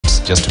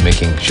just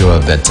making sure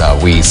that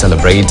we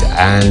celebrate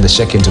and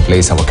shake into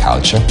place our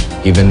culture,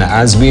 even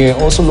as we're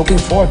also looking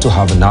forward to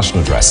have a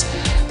national dress.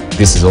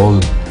 This is all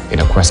in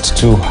a quest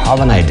to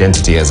have an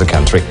identity as a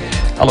country.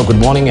 Hello, good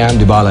morning. I'm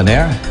Dibala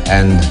Nair,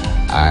 and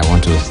I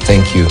want to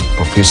thank you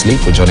profusely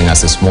for joining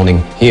us this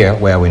morning here,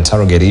 where we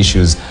interrogate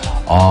issues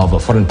of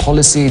foreign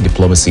policy,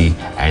 diplomacy,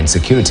 and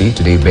security.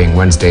 Today being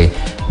Wednesday,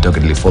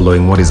 doggedly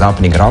following what is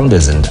happening around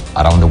us and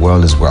around the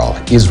world as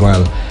well.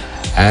 Israel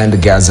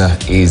and Gaza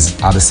is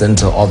at the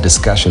center of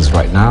discussions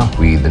right now,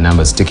 with the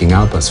numbers ticking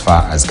up as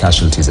far as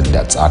casualties and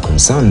deaths are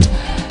concerned.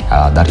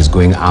 That is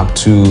going up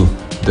to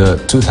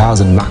the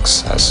 2,000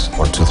 marks,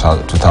 or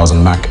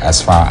 2,000 mark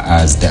as far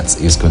as deaths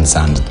is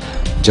concerned.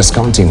 Just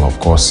counting, of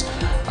course,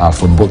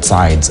 for both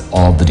sides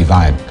of the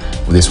divide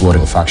with this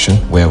warring faction,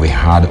 where we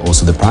had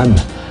also the Prime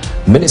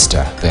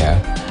Minister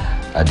there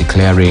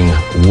declaring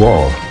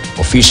war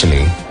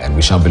officially, and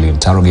we shall be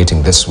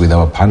interrogating this with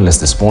our panelists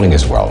this morning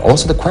as well.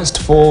 Also, the quest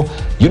for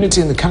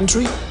unity in the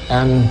country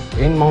and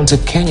in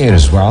Mountain Kenya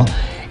as well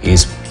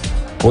is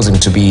posing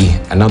to be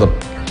another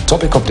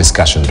topic of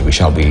discussion that we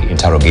shall be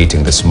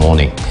interrogating this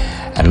morning.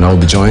 And I'll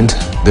be joined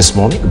this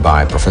morning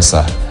by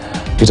Professor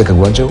Peter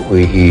Kagwanja, who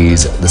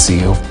is the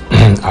CEO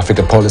of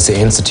Africa Policy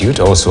Institute,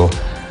 also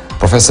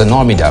Professor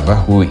Naomi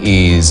Daba, who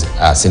is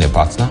a senior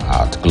partner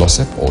at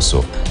GLOSEP,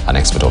 also an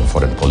expert on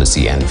foreign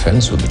policy and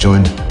defense. We'll be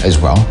joined as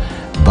well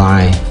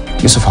by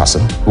Yusuf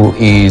Hassan, who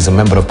is a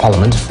member of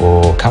parliament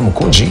for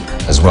Kamukunji,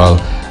 as well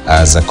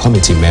as a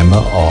committee member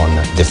on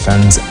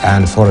defense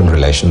and foreign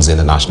relations in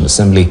the National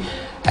Assembly.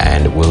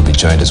 And we'll be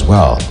joined as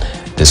well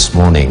this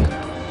morning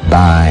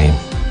by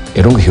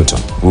Irungu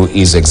Houghton, who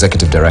is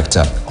Executive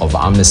Director of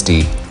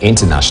Amnesty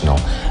International,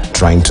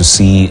 trying to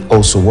see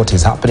also what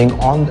is happening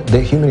on the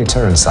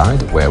humanitarian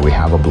side, where we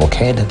have a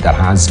blockade that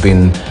has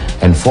been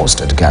enforced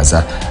at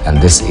Gaza.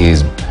 And this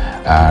is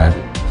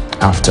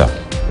after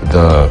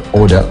the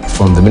order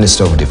from the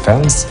Minister of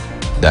Defense,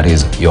 that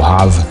is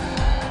Yoav,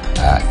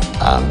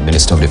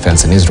 Minister of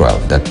Defense in Israel,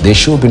 that there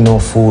should be no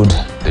food,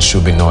 there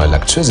should be no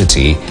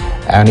electricity,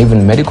 and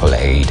even medical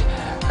aid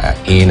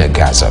in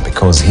Gaza,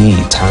 because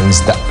he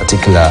terms that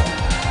particular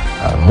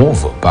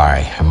move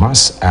by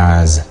Hamas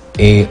as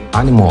a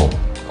animal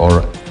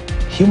or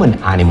human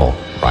animal,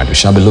 right? We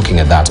shall be looking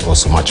at that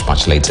also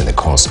much later in the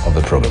course of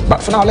the program.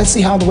 But for now, let's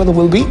see how the weather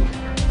will be.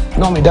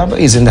 Naomi Daba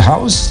is in the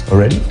house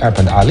already,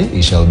 Arpad Ali.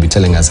 He shall be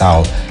telling us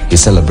how he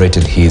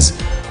celebrated his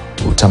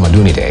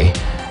Utamaduni Day,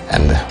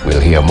 and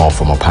we'll hear more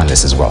from our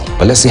panelists as well.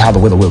 But let's see how the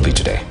weather will be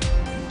today.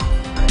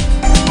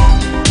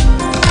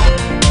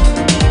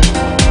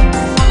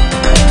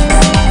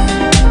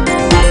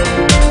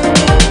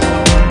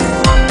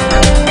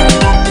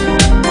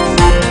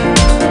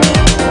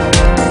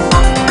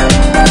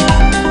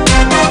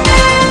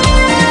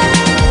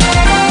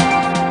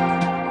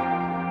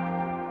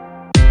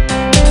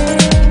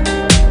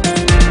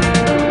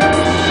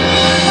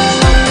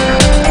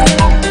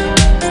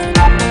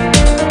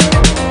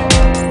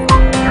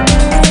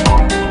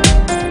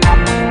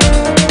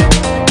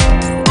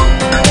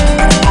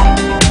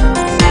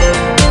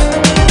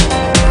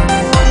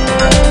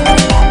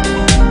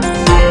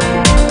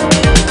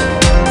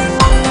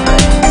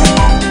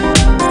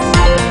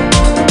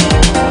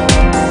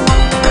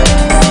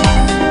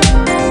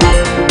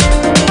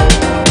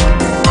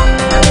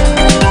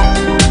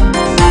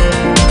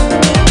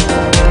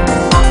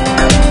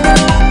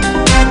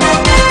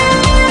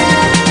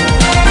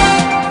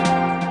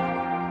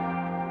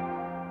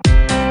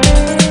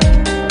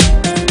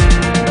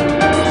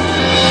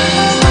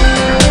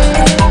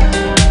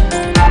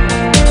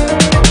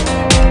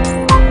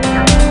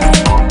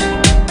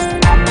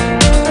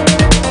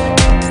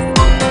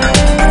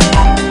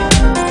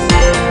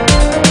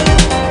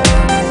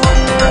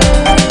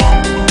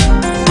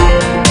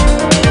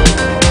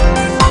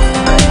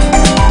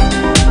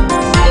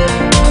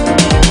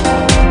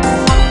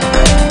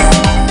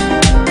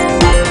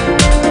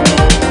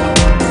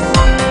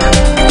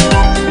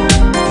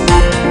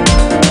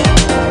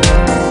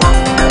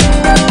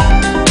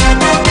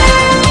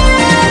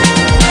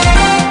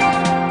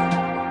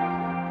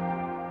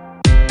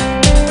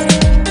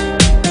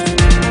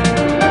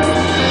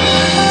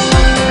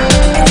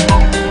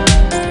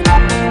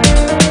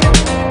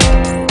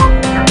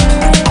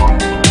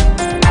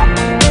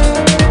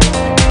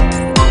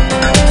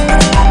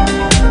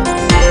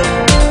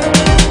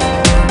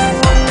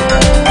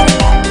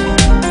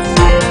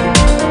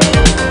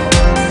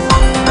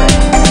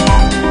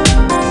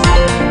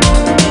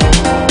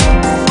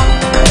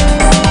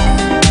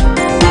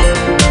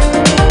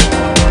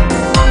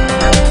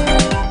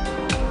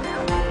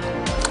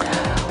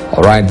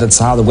 Right, that's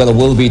how the weather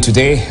will be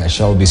today. I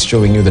shall be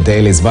showing you the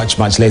dailies much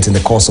later in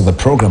the course of the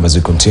program as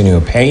we continue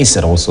pace,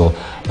 and also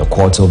the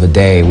quarter of the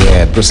day,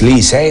 where Bruce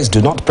Lee says,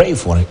 do not pray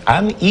for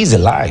an easy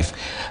life.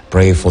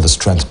 Pray for the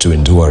strength to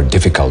endure a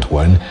difficult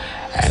one.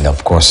 And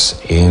of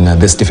course, in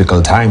these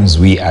difficult times,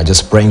 we are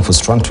just praying for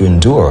strength to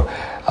endure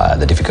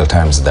the difficult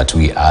times that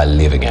we are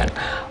living in.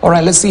 All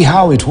right, let's see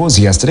how it was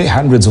yesterday.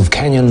 Hundreds of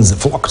Kenyans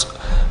flocked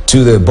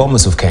to the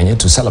Bomas of Kenya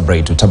to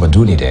celebrate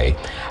Utamaduni Day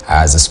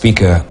as the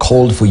speaker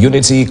called for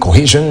unity,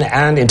 cohesion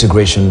and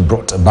integration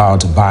brought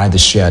about by the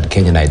shared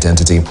Kenyan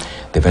identity.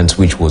 The event,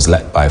 which was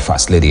led by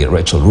First Lady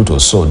Rachel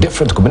Ruto, saw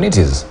different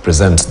communities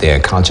present their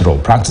cultural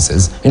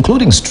practices,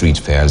 including street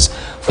fairs,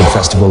 food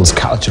festivals,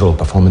 cultural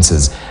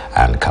performances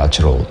and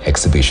cultural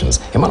exhibitions.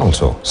 Emmanuel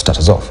To start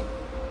us off.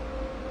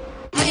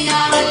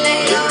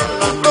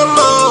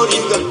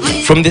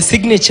 From the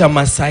signature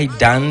Maasai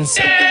dance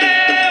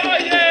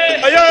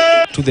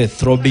to the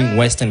throbbing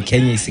Western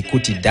Kenya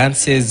Isikuti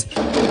dances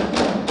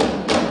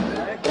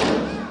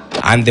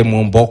and the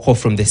Mwomboko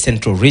from the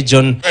central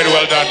region, very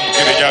well done,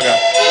 Kirijaga.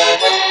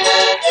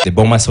 The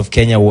Bomas of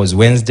Kenya was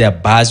Wednesday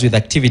abuzz with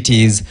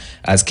activities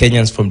as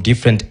Kenyans from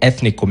different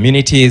ethnic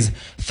communities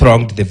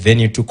thronged the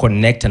venue to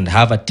connect and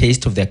have a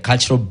taste of their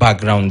cultural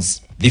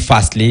backgrounds. The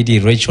First Lady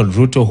Rachel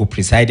Ruto, who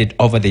presided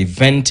over the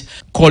event,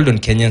 called on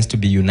Kenyans to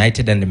be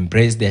united and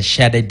embrace their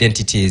shared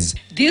identities.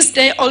 This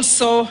day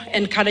also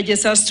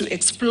encourages us to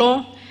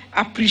explore,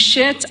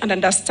 appreciate and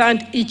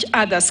understand each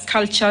other's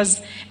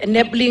cultures,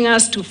 enabling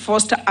us to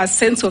foster a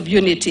sense of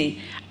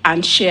unity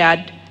and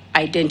shared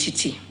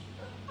identity.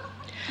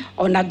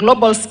 On a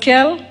global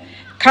scale,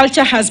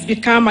 culture has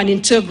become an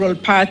integral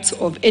part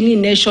of any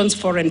nation's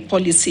foreign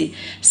policy,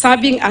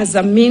 serving as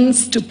a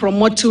means to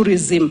promote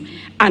tourism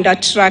and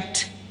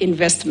attract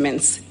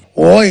investments.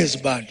 War is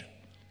bad,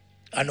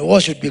 and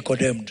war should be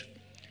condemned.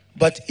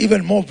 But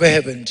even more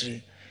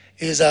vehemently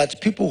is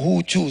that people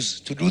who choose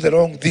to do the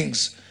wrong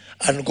things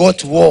and go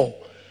to war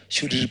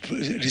should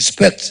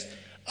respect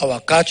our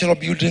cultural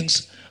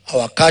buildings,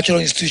 our cultural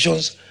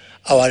institutions,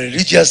 our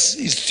religious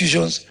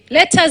institutions.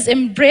 Let us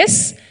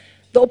embrace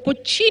the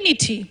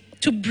opportunity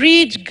to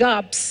bridge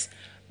gaps,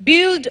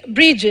 build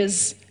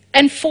bridges,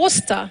 and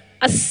foster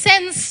a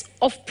sense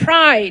of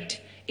pride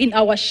in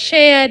our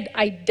shared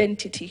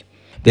identity.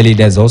 The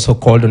leaders also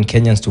called on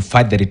Kenyans to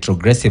fight the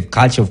retrogressive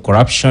culture of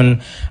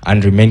corruption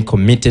and remain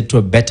committed to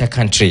a better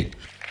country.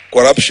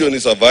 Corruption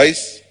is a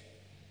vice.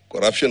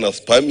 Corruption has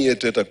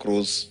permeated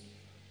across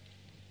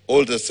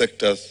all the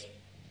sectors.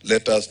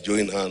 Let us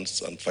join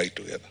hands and fight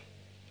together.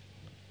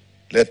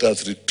 Let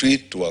us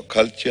retreat to our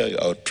culture,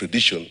 our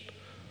tradition,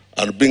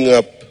 and bring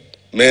up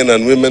men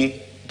and women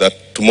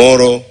that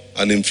tomorrow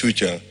and in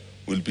future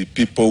will be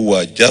people who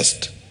are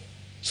just,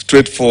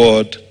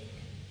 straightforward,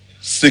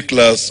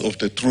 seekers of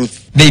the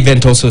truth. The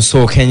event also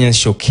saw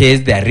Kenyans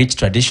showcase their rich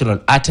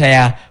traditional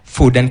attire,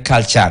 food and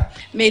culture.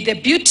 May the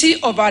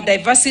beauty of our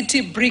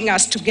diversity bring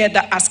us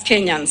together as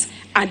Kenyans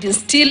and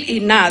instill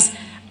in us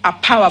a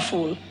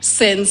powerful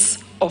sense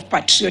of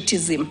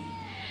patriotism.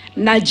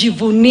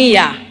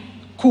 Najivunia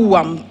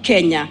kuwa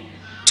Mkenya,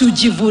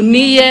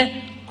 tujivunie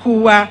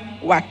kuwa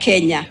wa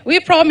Kenya. We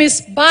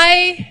promise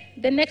by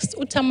the next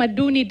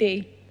Utamaduni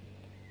Day,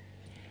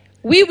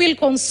 we will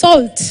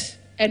consult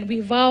and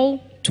we vow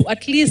to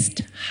at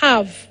least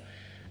have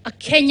a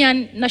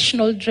Kenyan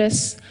national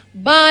dress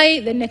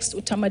by the next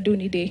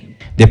Utamaduni Day.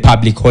 The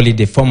public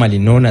holiday formerly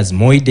known as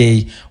Moi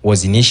Day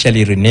was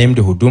initially renamed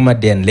Huduma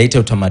Day and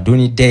later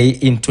Utamaduni Day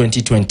in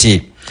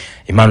 2020.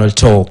 Emmanuel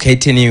To,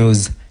 KTN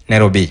News,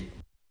 Nairobi.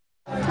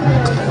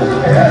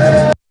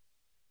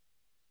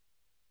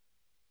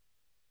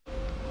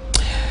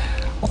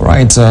 All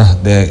right,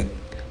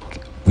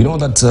 we know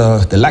that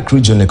the LAC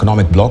Region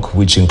Economic Bloc,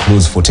 which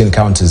includes 14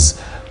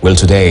 counties, will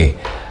today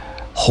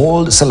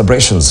hold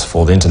celebrations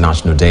for the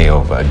International Day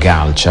of a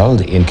Girl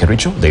Child in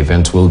Kericho. The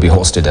event will be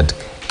hosted at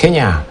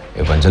Kenya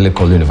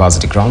Evangelical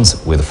University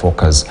grounds with a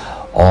focus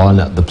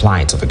on the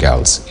plight of the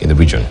girls in the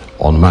region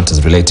on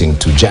matters relating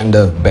to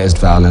gender-based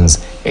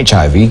violence,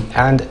 HIV,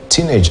 and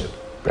teenage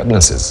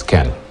pregnancies.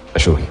 Ken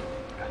Ashuri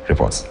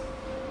reports.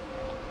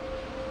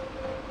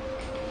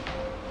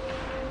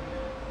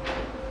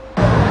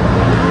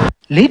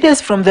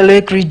 Leaders from the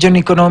Lake Region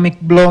Economic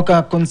Bloc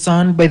are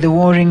concerned by the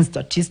worrying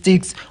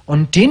statistics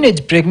on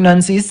teenage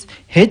pregnancies,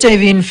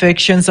 HIV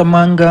infections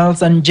among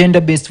girls and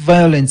gender-based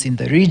violence in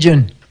the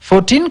region.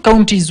 14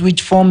 counties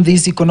which form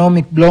this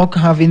economic bloc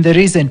have in the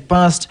recent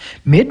past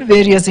made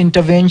various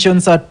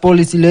interventions at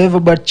policy level,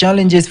 but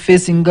challenges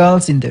facing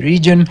girls in the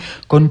region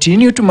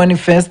continue to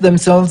manifest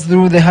themselves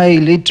through the high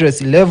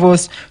illiteracy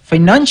levels,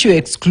 financial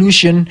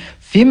exclusion,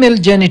 female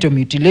genital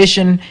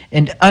mutilation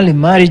and early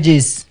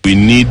marriages. We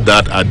need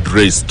that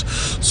addressed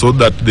so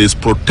that there's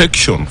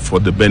protection for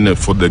the benefit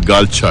for the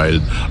girl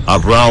child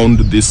around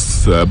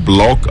this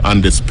block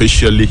and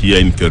especially here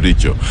in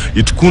Kericho.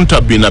 It couldn't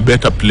have been a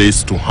better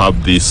place to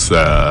have this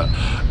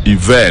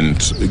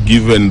event,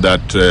 given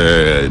that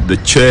the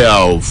chair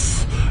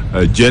of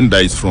gender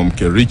is from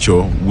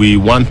Kericho, we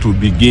want to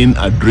begin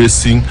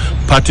addressing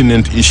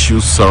pertinent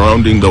issues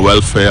surrounding the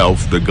welfare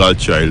of the girl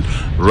child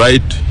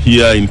right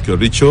here in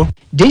Kericho.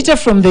 Data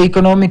from the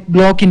economic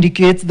bloc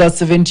indicates that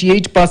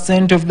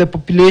 78% of the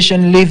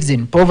population lives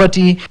in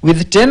poverty,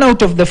 with 10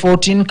 out of the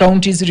 14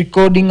 counties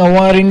recording a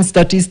worrying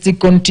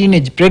statistic on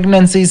teenage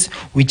pregnancies,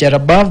 which are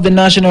above the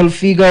national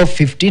figure of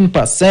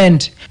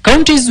 15%.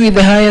 Counties with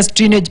the highest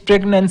teenage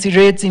pregnancy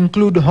rates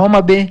include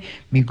Homa Bay,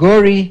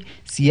 Migori,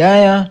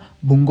 Siaya,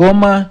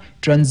 Bungoma,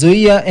 Trans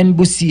Nzoia, and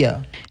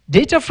Busia.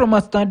 Data from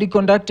a study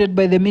conducted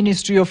by the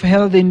Ministry of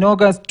Health in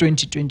August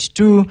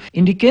 2022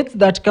 indicates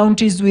that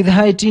counties with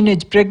high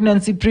teenage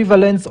pregnancy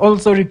prevalence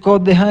also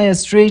record the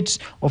highest rates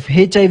of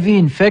HIV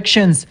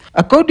infections.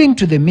 According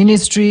to the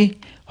ministry,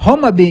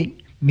 Homa Bay,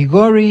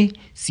 Migori,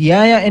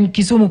 Siaya, and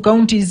Kisumu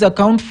counties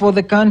account for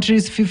the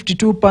country's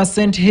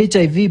 52%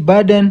 HIV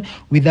burden,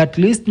 with at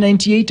least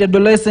 98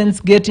 adolescents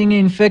getting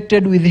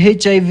infected with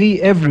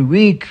HIV every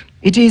week.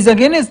 It is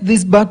against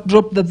this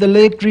backdrop that the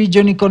Lake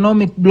Region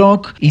Economic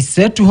Bloc is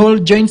set to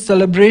hold joint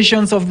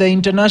celebrations of the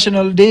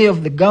International Day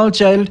of the Girl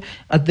Child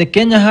at the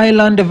Kenya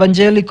Highland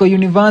Evangelical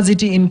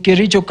University in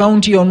Kericho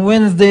County on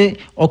Wednesday,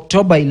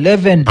 October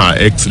 11. Her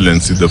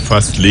Excellency, the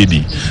First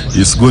Lady,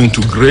 is going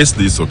to grace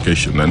this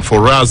occasion. And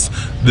for us,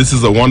 this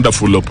is a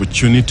wonderful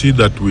opportunity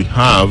that we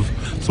have,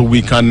 so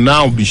we can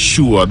now be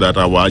sure that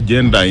our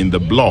agenda in the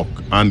bloc,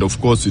 and of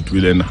course it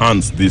will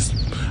enhance this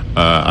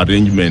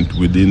arrangement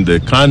within the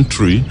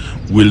country,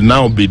 will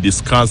now be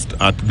discussed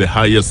at the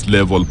highest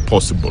level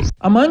possible.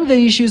 Among the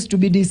issues to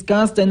be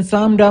discussed and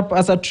summed up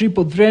as a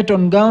triple threat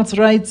on girls'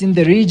 rights in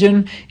the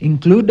region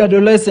include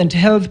adolescent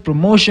health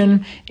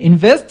promotion,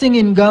 investing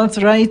in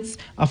girls' rights,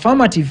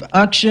 affirmative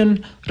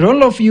action,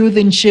 role of youth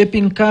in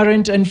shaping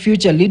current and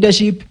future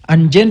leadership,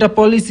 and gender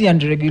policy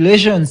and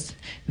regulations.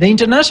 The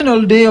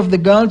International Day of the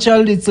Girl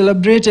Child is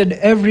celebrated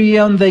every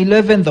year on the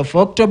 11th of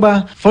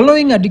October,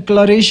 following a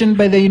declaration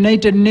by the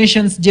United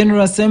Nations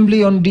General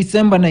Assembly on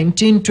December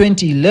 19,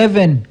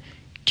 2011.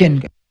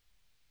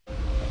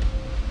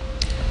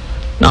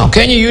 Now,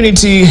 Kenya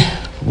Unity,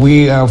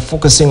 we are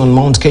focusing on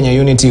Mount Kenya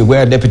Unity,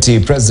 where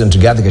Deputy President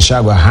Ruto and DP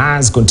Gachagua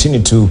has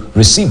continued to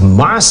receive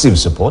massive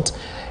support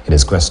in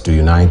his quest to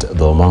unite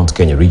the Mount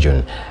Kenya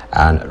region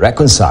and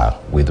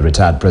reconcile with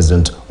retired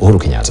President Uhuru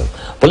Kenyatta.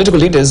 Political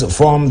leaders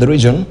from the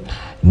region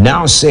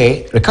now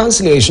say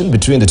reconciliation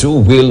between the two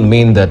will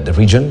mean that the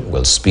region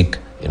will speak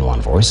in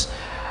one voice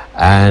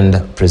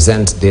and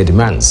present their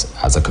demands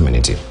as a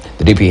community.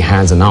 The DP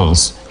has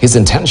announced his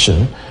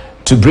intention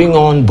to bring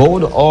on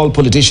board all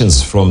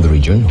politicians from the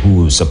region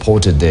who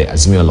supported the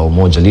Azimio la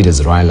Umoja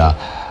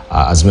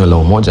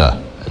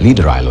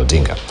leader Raila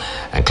Odinga.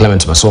 And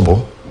Clement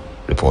Masombo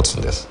reports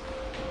on this.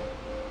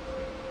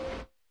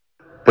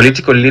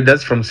 Political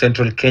leaders from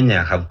central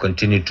Kenya have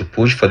continued to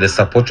push for the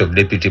support of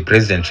Deputy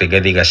President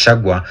Rigathi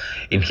Gachagua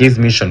in his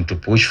mission to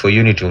push for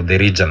unity of the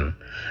region.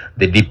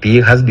 The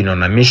DP has been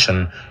on a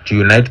mission to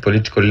unite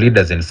political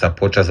leaders and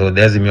supporters of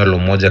the Azimio la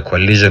Umoja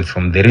coalition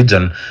from the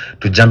region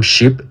to jump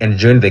ship and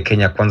join the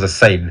Kenya Kwanza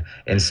side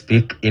and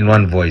speak in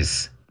one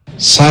voice.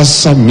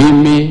 Sasa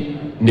mimi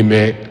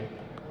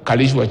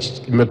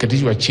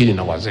nimeketishwa chini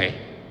na wazee.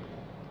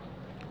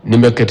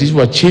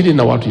 Nimeketishwa chini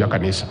na watu ya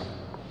kanisa.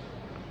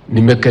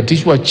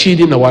 Nimeketishwa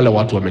chini na wale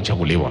watu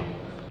wamechaguliwa.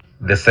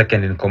 The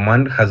second in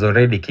command has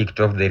already kicked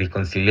off the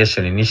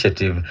reconciliation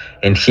initiative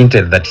and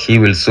hinted that he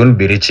will soon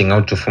be reaching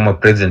out to former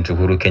President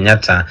Uhuru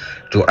Kenyatta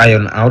to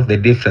iron out the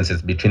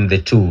differences between the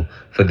two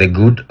for the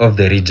good of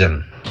the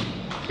region.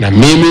 Na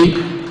mimi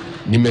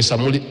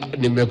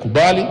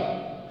nimekubali,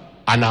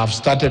 and I have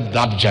started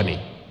that journey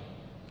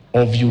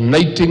of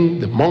uniting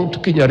the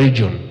Mount Kenya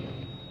region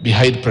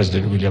behind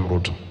President William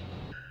Ruto.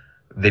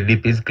 The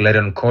DP's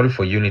clarion call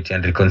for unity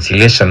and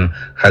reconciliation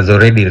has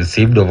already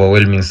received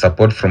overwhelming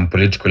support from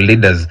political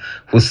leaders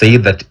who say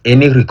that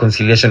any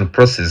reconciliation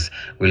process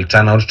will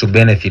turn out to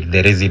benefit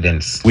the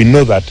residents. We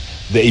know that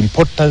the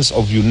importance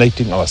of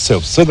uniting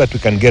ourselves so that we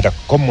can get a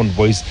common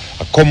voice,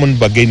 a common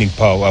bargaining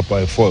power,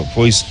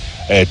 voice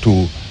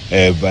to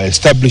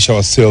establish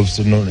ourselves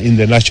in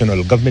the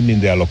national government,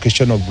 in the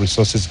allocation of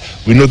resources.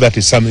 We know that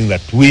is something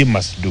that we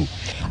must do.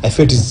 I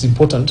felt it's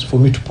important for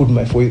me to put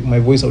my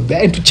voice out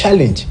there and to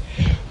challenge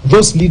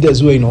those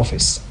leaders who are in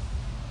office.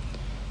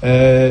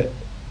 The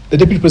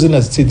Deputy President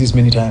has said this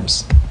many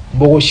times.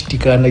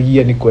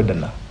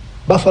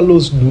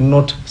 Buffaloes do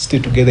not stay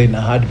together in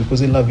a herd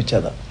because they love each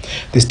other.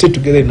 They stay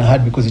together in a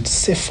herd because it's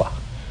safer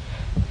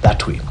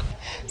that way.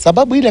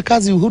 Sababu ile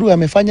kazi Uhuru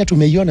amefanya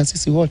tumeiona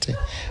sisi wote.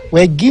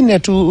 Wengine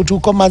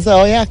tuko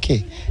mazao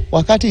yake.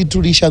 Wakati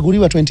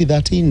tulishaguliwa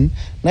 2013,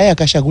 naye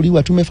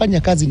akashaguliwa,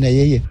 tumefanya kazi na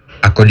yeye.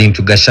 According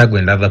to Gachagua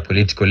and other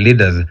political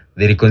leaders,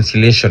 the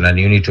reconciliation and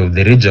unity of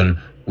the region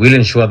will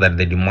ensure that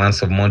the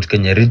demands of Mount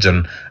Kenya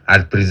region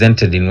are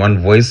presented in one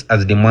voice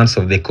as demands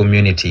of the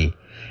community.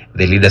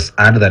 The leaders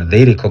add that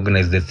they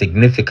recognize the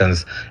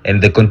significance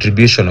and the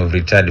contribution of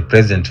retired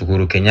President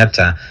Uhuru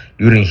Kenyatta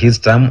during his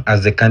term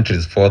as the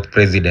country's fourth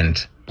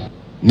president.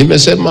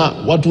 Nimesema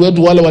watu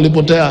wetu wale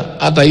walipotea,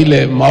 hata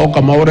ile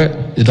Maoka Maore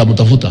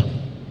nitamtafuta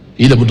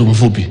ile mtu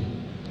mfupi.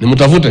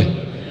 Nimtafute.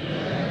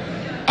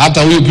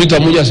 Hata huyu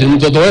Peter Munya si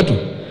mtoto wetu?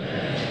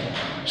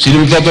 Si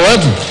mtoto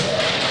wetu?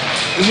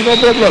 This is no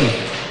problem.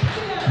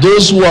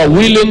 Those who are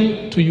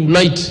willing to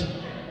unite.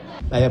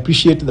 I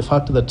appreciate the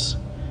fact that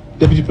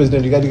Deputy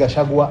President Rigathi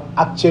Gachagua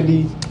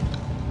actually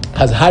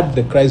has heard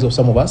the cries of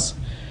some of us,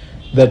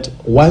 that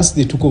once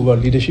they took over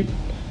leadership,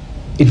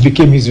 it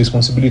became his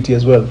responsibility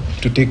as well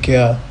to take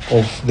care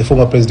of the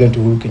former President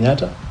Uhuru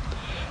Kenyatta.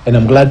 And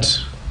I'm glad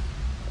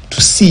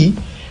to see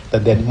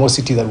that the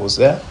animosity that was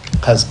there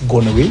has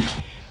gone away.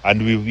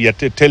 And we are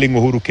telling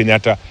Uhuru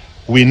Kenyatta,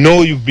 we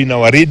know you've been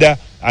our leader,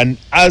 and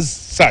as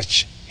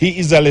such, he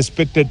is a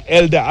respected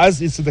elder,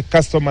 as is the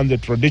custom and the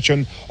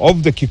tradition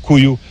of the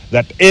Kikuyu,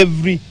 that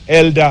every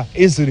elder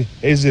is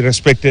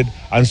respected,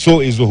 and so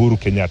is Uhuru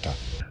Kenyatta.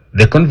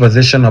 The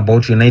conversation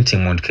about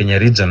uniting Mount Kenya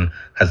region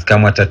has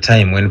come at a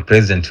time when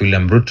President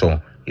William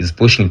Ruto is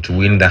pushing to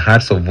win the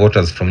hearts of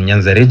voters from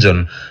Nyanza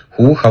region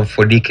who have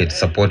for decades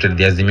supported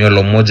the Azimio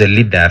la Umoja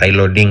leader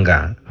Raila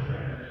Odinga.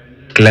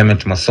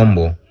 Clement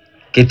Masombo,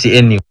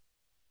 KTN News.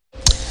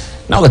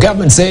 Now, the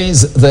government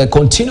says the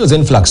continuous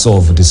influx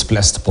of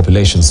displaced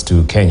populations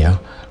to Kenya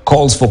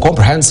calls for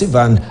comprehensive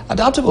and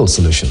adaptable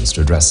solutions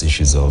to address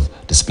issues of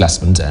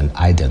displacement and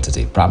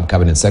identity. Prime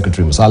Cabinet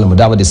Secretary Musalia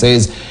Mudavadi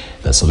says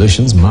the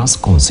solutions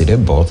must consider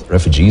both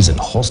refugees and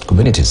host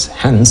communities.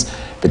 Hence,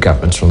 the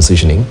government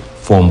transitioning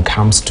from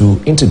camps to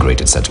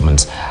integrated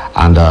settlements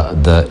under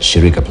the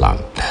Shirika Plan.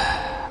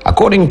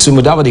 According to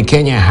Mudavadi,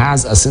 Kenya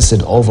has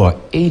assisted over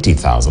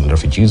 80,000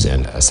 refugees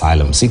and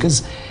asylum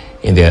seekers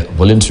in their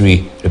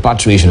voluntary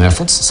repatriation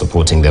efforts,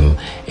 supporting them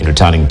in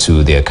returning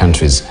to their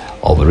countries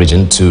of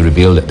origin to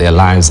rebuild their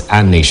lives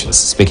and nations.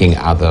 Speaking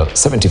at the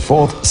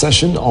 74th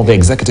session of the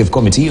Executive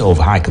Committee of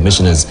High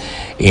Commissioners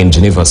in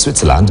Geneva,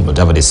 Switzerland,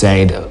 Mudavadi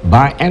said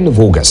by end of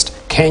August,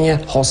 Kenya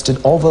hosted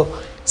over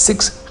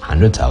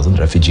 600,000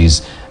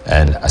 refugees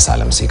and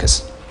asylum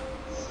seekers.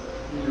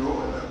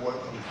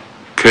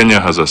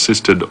 Kenya has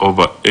assisted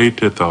over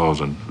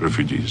 80,000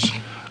 refugees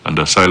and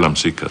asylum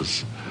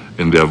seekers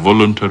in their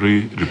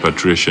voluntary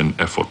repatriation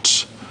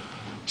efforts,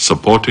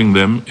 supporting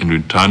them in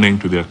returning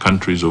to their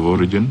countries of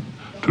origin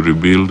to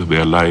rebuild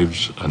their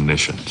lives and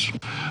nations.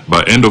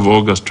 By end of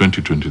August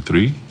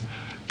 2023,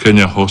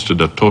 Kenya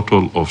hosted a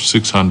total of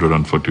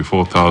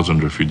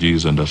 644,000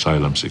 refugees and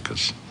asylum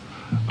seekers.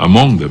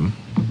 Among them,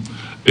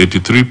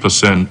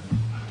 83%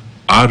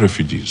 are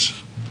refugees,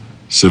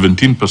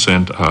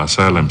 17% are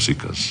asylum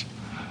seekers.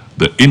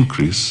 The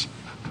increase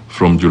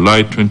from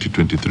July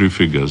 2023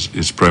 figures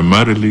is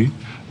primarily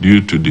due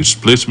to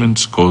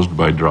displacements caused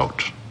by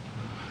drought.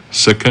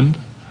 Second,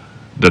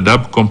 the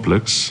Dadaab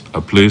complex, a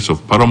place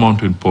of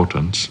paramount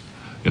importance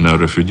in our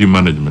refugee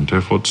management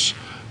efforts,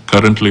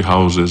 currently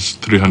houses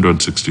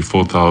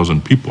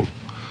 364,000 people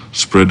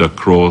spread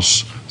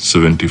across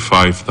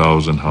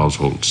 75,000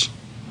 households.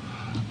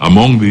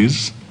 Among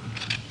these,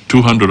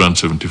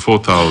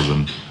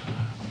 274,000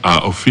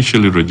 are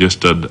officially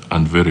registered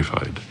and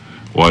verified,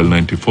 while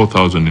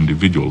 94,000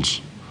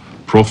 individuals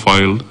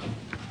profiled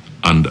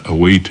and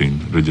awaiting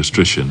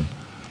registration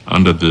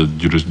under the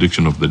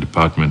jurisdiction of the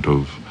Department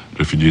of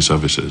Refugee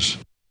Services.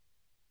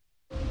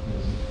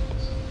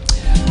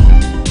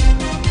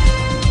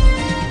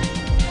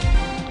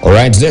 All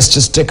right, let's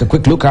just take a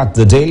quick look at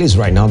the dailies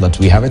right now that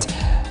we have it.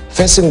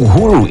 Facing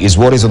Uhuru is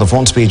what is on the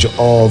front page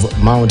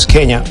of Mount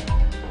Kenya.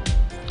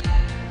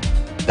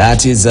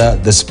 That is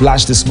the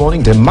splash this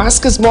morning.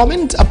 Damascus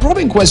moment. A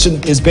probing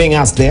question is being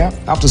asked there.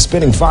 After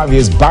spending 5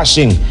 years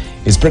bashing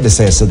his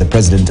predecessor, the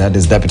president and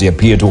his deputy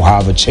appear to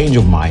have a change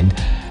of mind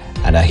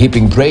and are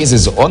heaping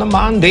praises on a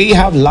man they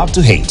have loved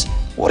to hate.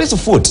 What is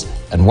afoot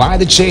and why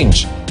the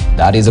change?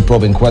 That is a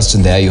probing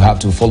question there. You have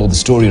to follow the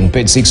story on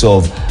page 6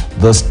 of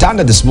The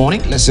Standard this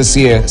morning. Let's just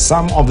hear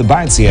some of the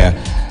bites here.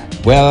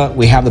 Well,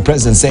 we have the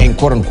president saying,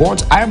 quote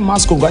unquote, I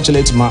must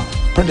congratulate my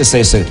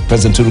predecessor,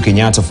 President Uhuru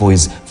Kenyatta, for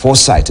his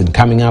foresight in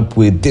coming up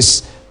with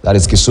this, that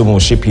is Kisumu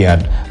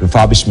shipyard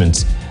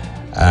refurbishment.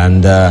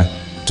 And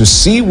to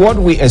see what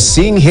we are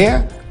seeing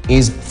here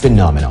is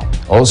phenomenal.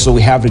 Also,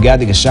 we have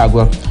Rigathi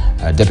Gachagua,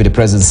 Deputy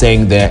President,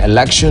 saying the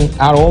election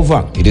are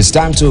over. It is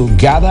time to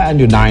gather and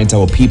unite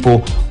our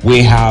people.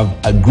 We have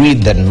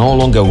agreed that no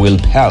longer will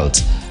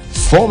pelt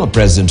former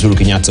President Uhuru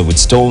Kenyatta with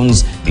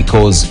stones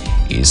because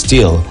he is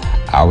still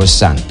our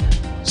son.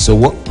 So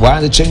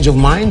why the change of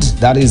mind?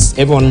 That is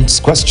everyone's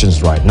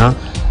questions right now.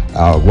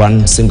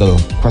 One single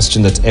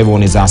question that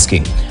everyone is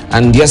asking.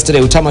 And yesterday,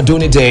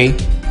 Utamaduni Day,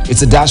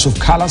 it's a dash of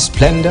color,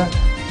 splendor.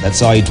 That's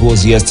how it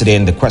was yesterday,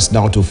 and the quest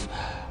now to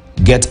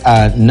get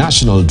a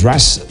national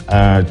dress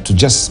to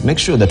just make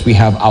sure that we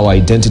have our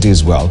identity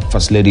as well.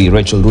 First Lady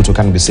Rachel Ruto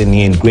can be seen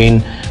here in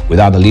green with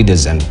other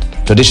leaders and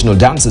traditional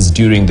dancers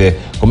during the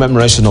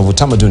commemoration of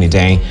Utamaduni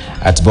Day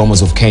at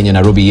Bomas of Kenya,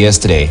 Nairobi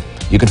yesterday.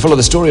 You can follow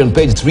the story on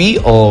page 3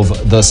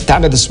 of The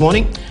Standard this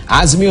morning.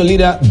 Azimio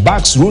leader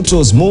backs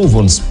Ruto's move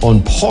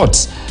on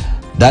ports.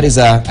 That is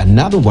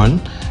another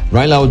one.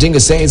 Raila Odinga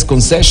says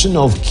concession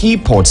of key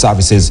port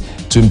services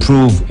to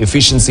improve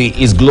efficiency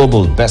is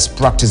global best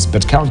practice,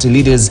 but county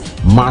leaders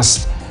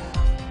must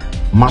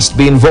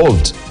be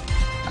involved.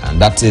 And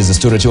that is the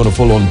story that you want to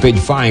follow on page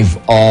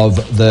 5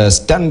 of the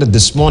Standard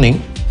this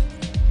morning.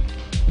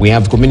 We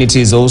have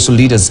communities, also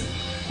leaders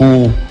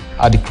who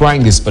are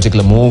decrying this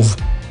particular move.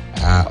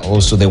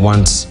 Also, they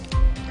want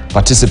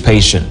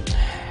participation.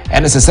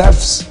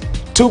 NSSF's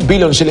 2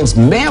 billion shillings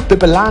mayor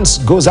paper lands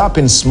goes up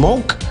in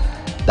smoke.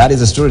 That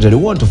is a story that you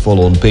want to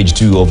follow on page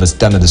 2 of the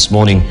Standard this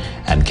morning.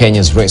 And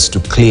Kenya's race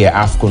to clear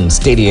AFCON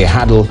Stadia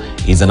hurdle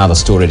is another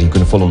story that you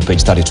can follow on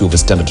page 32 of the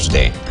Standard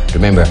today.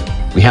 Remember,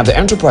 we have the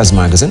Enterprise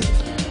magazine,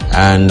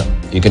 and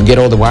you can get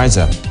all the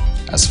wiser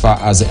as far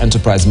as the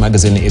Enterprise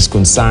magazine is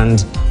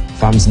concerned.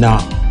 Farms now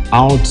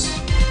out.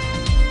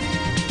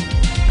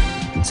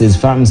 It says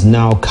farms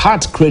now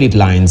cut credit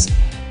lines.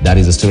 That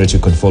is a story that you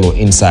can follow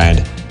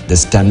inside the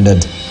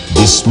Standard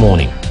this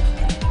morning.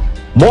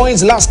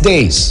 Moi's last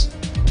days.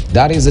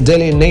 That is the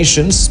Daily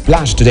Nation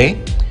splash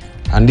today.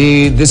 And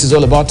this is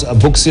all about a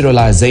book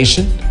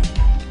serialization.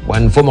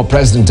 When former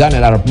President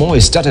Daniel Arap Moi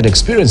started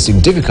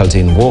experiencing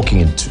difficulty in walking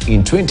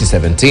in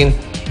 2017,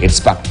 it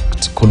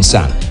sparked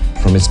concern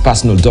from his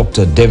personal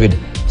doctor, David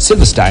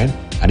Silverstein,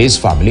 and his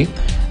family.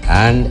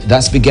 And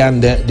thus began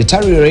the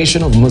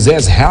deterioration of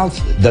Moi's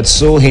health that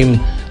saw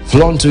him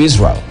flown to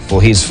Israel for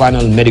his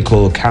final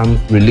medical camp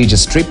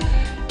religious trip,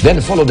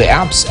 then followed the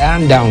ups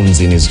and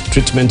downs in his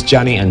treatment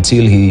journey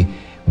until he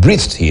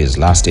breathed his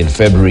last in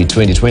February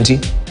 2020.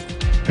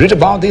 Read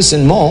about this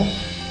and more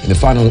in the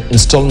final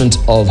installment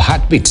of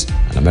Heartbeat,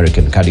 an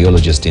American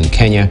cardiologist in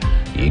Kenya.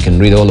 You can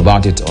read all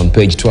about it on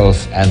page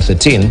 12 and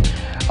 13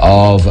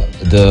 of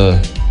the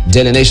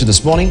Daily Nation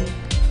this morning.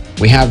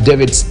 We have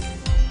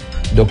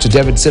Dr.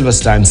 David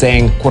Silverstein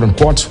saying, quote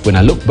unquote, when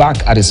I look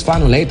back at his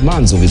final 8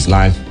 months of his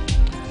life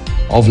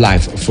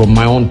from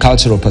my own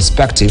cultural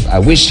perspective, I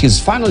wish his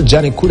final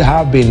journey could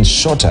have been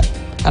shorter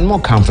and more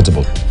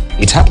comfortable.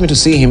 It hurt me to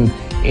see him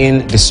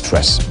in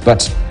distress,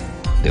 but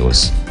there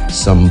was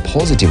some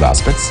positive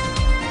aspects.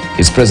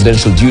 His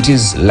presidential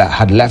duties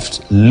had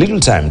left little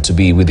time to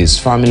be with his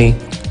family.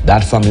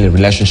 That family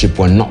relationship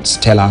were not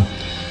stellar,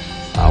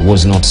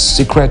 was no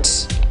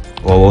secret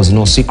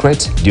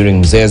during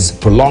Moi's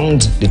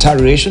prolonged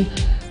deterioration.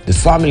 The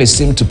family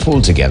seemed to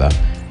pull together,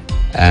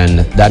 and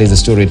that is a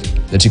story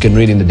that you can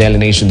read in the Daily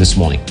Nation this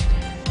morning.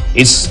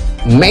 It's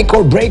make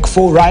or break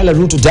for Raila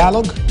Ruto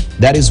dialogue.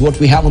 That is what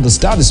we have on the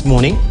Star this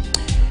morning.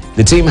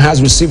 The team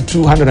has received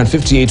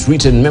 258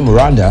 written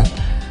memoranda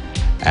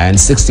and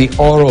 60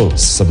 oral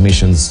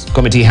submissions.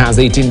 Committee has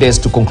 18 days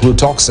to conclude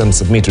talks and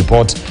submit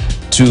report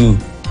to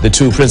the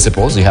two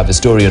principals. You have the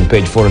story on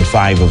page 4 and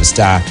 5 of the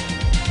Star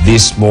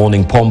this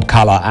morning. Pomp,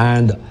 color,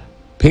 and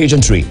page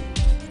and 3.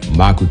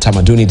 Mark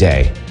Utamaduni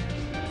Day.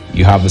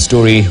 You have the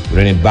story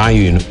written by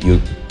you.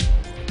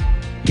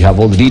 You have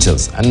all the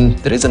details. And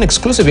there is an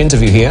exclusive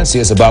interview here.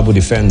 CS Ababu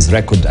defends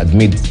record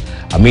amidst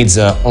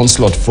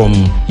onslaught from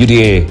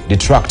UDA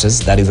detractors.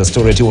 That is a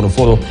story that you want to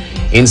follow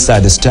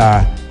inside the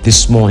Star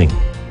this morning.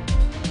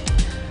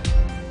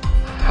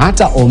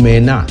 Hata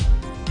omena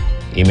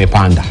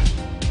imepanda.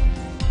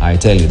 I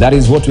tell you, that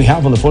is what we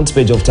have on the front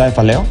page of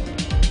Taifa Leo.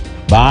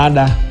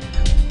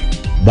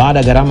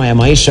 Baada gharama ya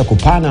maisha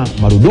kupana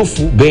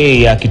marudufu,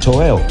 bei ya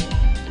kitoweo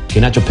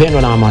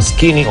kinachopendwa na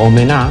maskini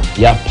omena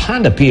ya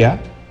panda pia.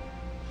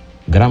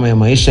 Gharama ya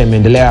maisha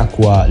imeendelea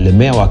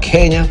kuwalemea wa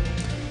Kenya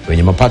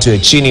wenye mapato ya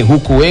chini,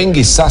 huku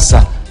wengi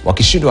sasa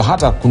wakishindwa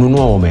hata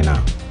kununua omena.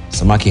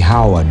 Samaki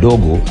hao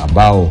wadogo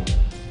ambao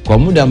kwa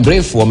muda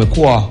mrefu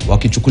wamekuwa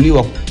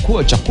wakichukuliwa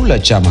kuwa chakula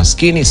cha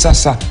maskini,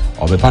 sasa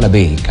wamepanda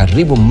bei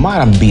karibu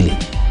mara 2.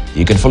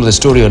 You can follow the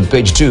story on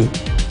page 2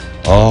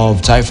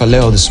 of Taifa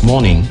Leo this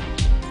morning.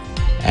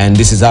 And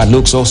this is how it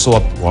looks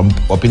also.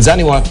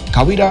 Wapinzani wa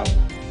Kawira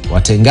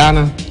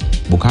watengana,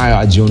 Bukayo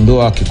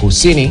ajiondoa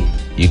kikosini.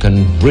 You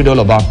can read all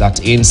about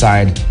that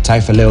inside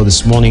Taifa Leo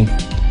this morning.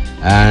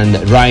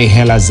 And rai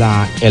hela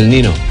za El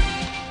Nino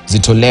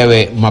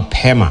zitolewe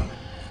mapema.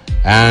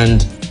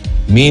 And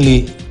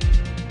mili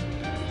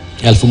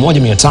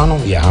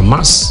 1,500 ya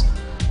Hamas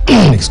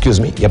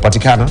excuse me,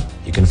 yapatikana.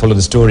 You can follow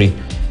the story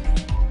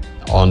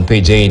on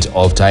page 8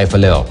 of Taifa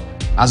Leo.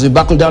 As we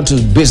buckle down to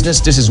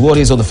business, this is what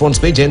is on the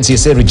front page.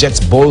 NCSA rejects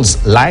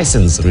Bolt's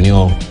license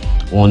renewal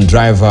on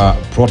driver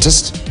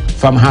protest.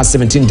 Firm has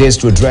 17 days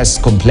to address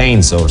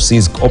complaints or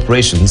cease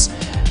operations.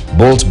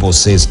 Bolt boss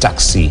says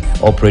taxi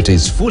operator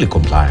is fully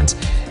compliant.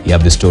 You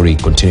have the story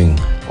continuing,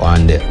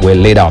 and we're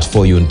laid out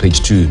for you on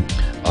page 2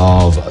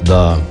 of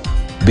the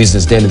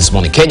Business Daily this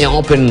morning. Kenya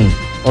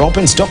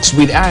open stocks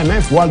with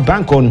IMF, World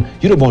Bank on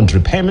Eurobond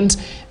repayment.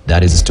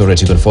 That is the story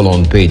that you can follow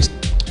on page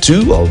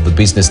 2 of the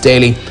Business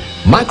Daily.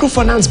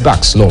 Microfinance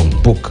backs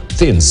loan book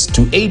thins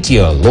to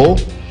 8-year low,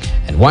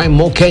 and why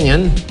more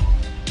Kenyan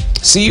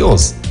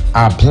CEOs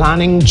are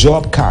planning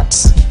job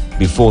cuts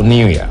before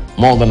New Year.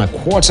 More than a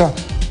quarter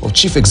of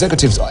chief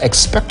executives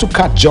expect to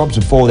cut jobs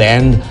before the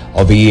end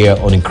of the year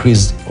on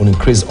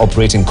increased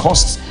operating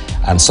costs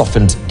and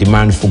softened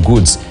demand for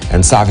goods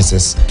and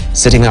services,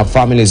 setting up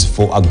families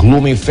for a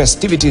gloomy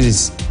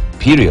festivities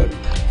period.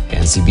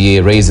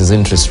 NCBA raises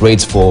interest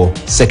rates for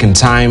second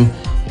time.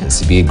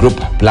 NCBA Group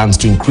plans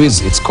to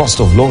increase its cost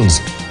of loans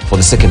for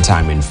the second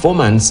time in 4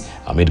 months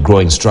amid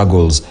growing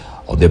struggles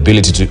of the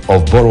ability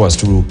of borrowers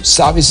to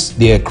service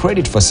their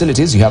credit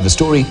facilities. You have the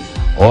story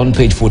on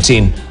page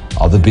 14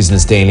 of the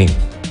Business Daily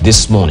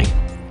this morning.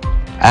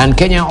 And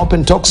Kenya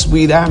open talks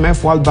with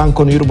IMF, World Bank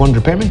on Eurobond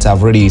repayment.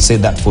 I've already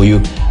said that for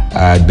you.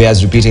 It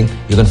bears repeating.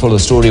 You can follow the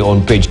story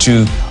on page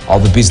 2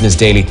 of the Business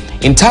Daily.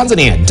 In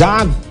Tanzania,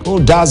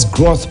 does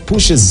growth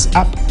pushes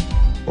up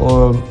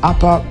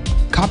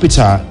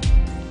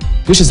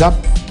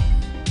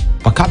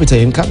per capita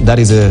income. That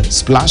is a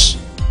splash.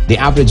 The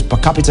average per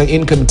capita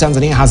income in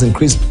Tanzania has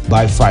increased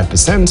by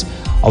 5%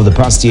 over the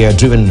past year,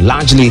 driven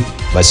largely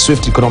by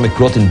swift economic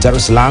growth in Dar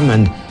es Salaam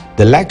and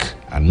the Lek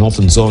and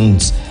northern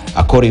zones,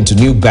 according to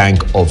New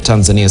Bank of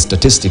Tanzania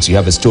statistics. You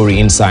have a story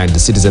inside the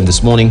Citizen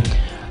this morning.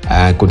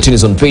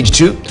 Continues on page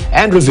 2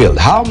 and revealed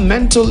how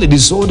mental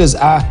disorders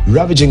are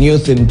ravaging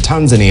youth in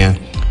Tanzania.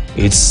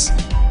 It's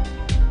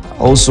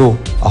also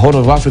a Horn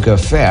of Africa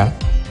affair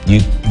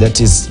that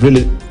is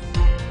really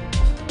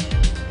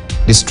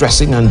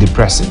distressing and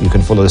depressing. You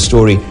can follow the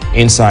story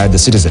inside the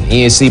Citizen.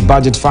 EAC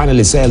budget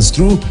finally sails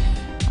through.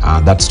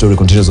 That story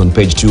continues on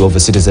page 2 of the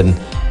Citizen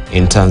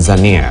in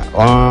Tanzania.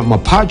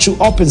 Mapachu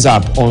opens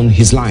up on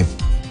his life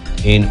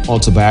in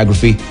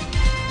autobiography,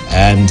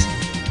 and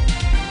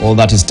all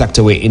that is tucked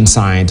away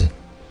inside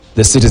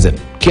the Citizen.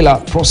 Killer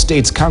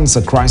prostate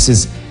cancer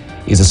crisis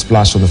is a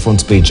splash on the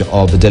front page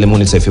of the Daily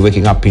Monitor if you're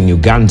waking up in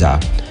Uganda.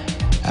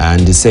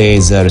 And it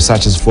says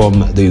researchers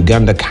from the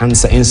Uganda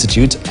Cancer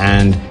Institute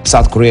and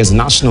South Korea's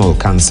National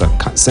Cancer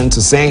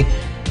Center say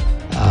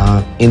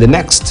in the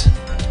next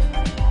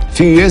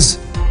few years,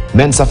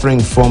 men suffering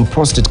from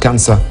prostate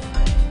cancer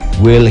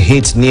will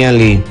hit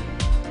nearly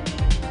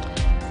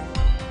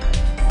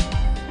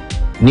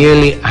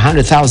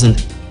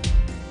 100,000,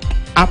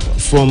 up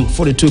from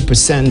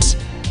 42%.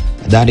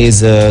 That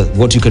is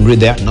what you can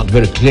read there. Not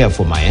very clear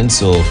for my end,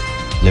 so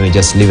let me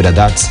just leave it at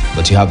that.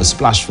 But you have a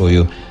splash for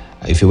you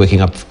if you're waking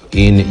up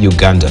in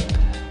Uganda,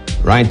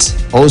 right?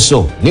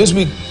 Also,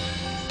 Newsweek,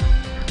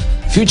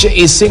 future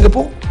is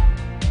Singapore.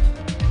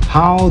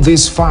 How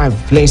these 5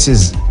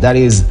 places, that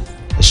is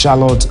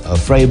Charlotte,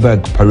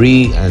 Freiburg,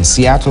 Paris, and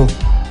Seattle,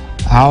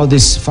 how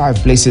these 5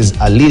 places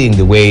are leading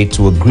the way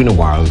to a greener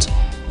world.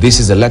 This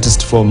is the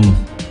latest from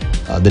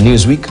the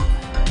Newsweek.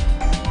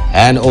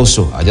 And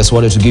also, I just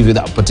wanted to give you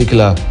that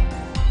particular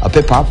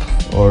pep-up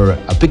or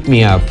a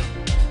pick-me-up.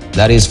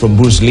 That is from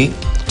Bruce Lee.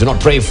 Do not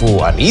pray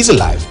for an easy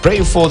life.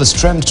 Pray for the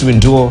strength to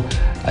endure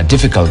a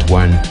difficult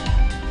one.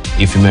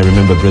 If you may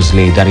remember Bruce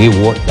Lee, that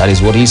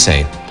is what he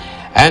said.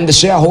 And the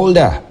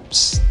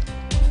shareholders,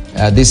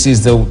 this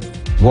is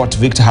what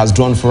Victor has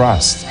drawn for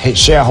us. Hey,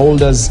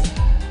 shareholders,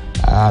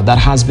 that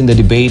has been the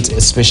debate,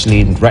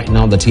 especially right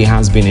now that he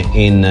has been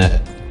in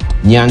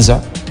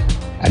Nyanza.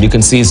 And you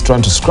can see he's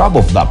trying to scrub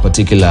off that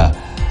particular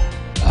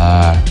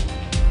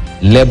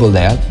label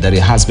there that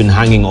it has been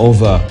hanging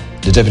over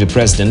the deputy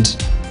president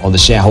on the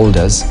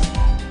shareholders.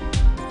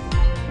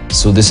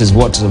 So this is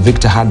what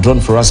Victor had drawn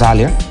for us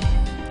earlier.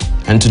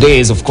 And today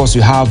is, of course,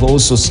 you have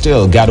also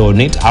still Gado on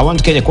it. I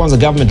want Kenya Kwanza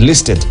government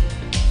listed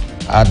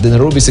at the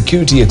Nairobi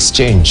Security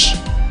Exchange.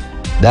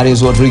 That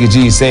is what Ricky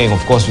G is saying, of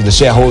course, with the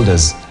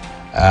shareholders.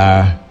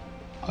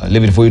 I'll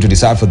leave it for you to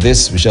decide for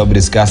this. We shall be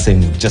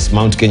discussing just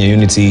Mount Kenya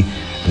Unity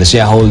and the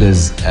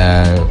shareholders,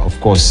 of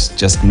course,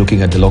 just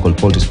looking at the local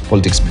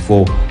politics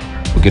before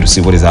we get to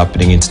see what is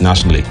happening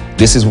internationally.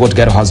 This is what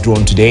Gado has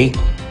drawn today.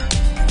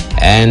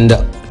 And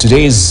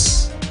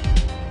today's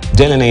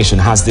Daily Nation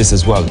has this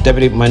as well.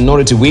 Deputy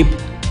Minority Whip,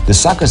 the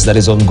circus that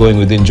is ongoing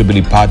within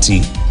Jubilee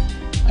Party.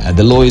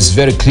 The law is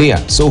very clear.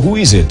 So who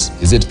is it?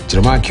 Is it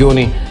Jeremiah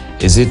Kioni?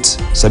 Is it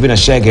Sabina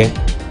Shege?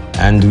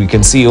 And we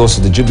can see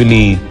also the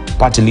Jubilee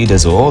Party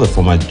leaders, or all the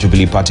former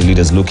Jubilee Party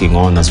leaders, looking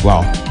on as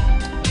well.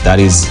 That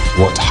is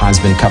what has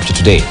been captured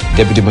today.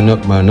 Deputy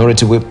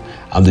Minority Whip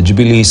and the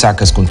Jubilee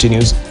circus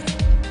continues.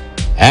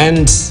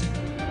 And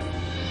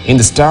in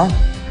the Star,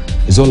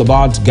 it's all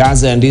about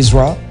Gaza and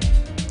Israel.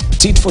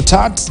 Tit for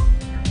tat,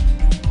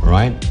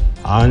 right?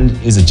 And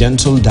is a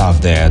gentle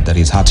dove there that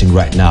is hurting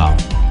right now.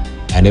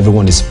 And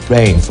everyone is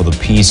praying for the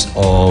peace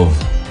of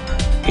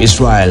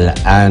Israel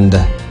and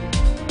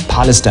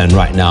Palestine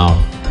right now,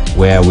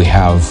 where we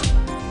have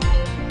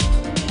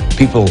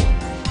people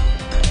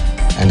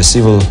and the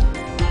civil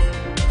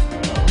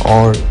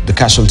or the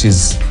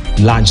casualties,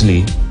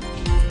 largely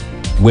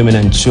women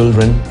and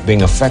children,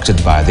 being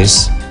affected by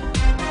this.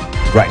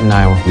 Right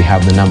now, we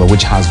have the number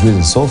which has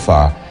risen so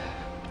far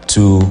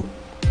to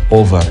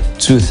over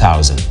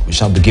 2,000. We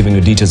shall be giving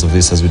you details of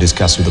this as we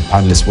discuss with the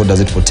panelists. What does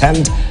it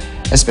portend,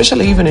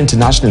 especially even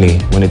internationally,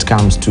 when it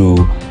comes to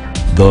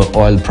the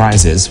oil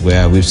prices,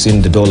 where we've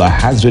seen the dollar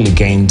has really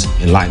gained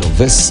in light of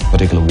this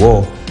particular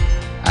war,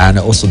 and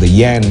also the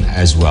yen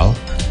as well.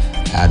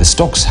 The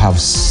stocks have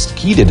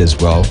skidded as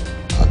well.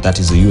 That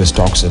is the US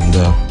stocks, and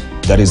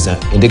that is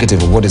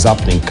indicative of what is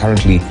happening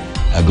currently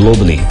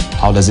globally?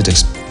 How does it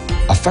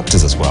affect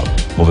us as well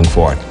moving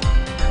forward?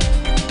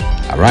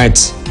 All right.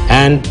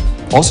 And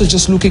also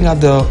just looking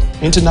at the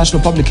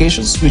international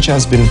publications, which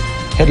has been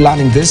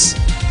headlining this.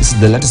 This is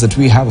the latest that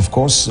we have, of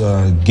course,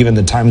 given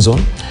the time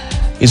zone.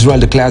 Israel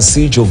declares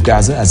siege of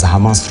Gaza as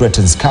Hamas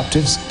threatens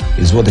captives,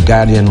 is what the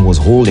Guardian was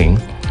holding.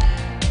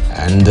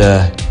 And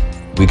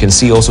we can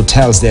see also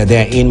tells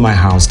there in my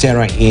house,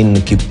 terror in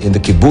the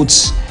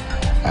kibbutz,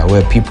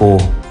 where people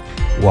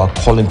were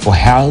calling for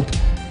help.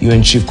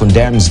 UN chief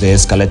condemns the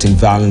escalating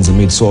violence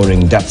amid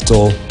soaring death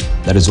toll.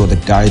 That is what the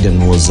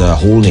Guardian was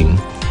holding.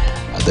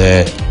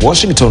 The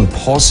Washington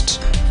Post,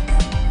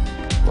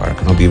 where I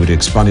cannot be able to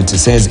expand it, it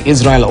says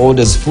Israel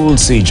orders full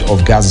siege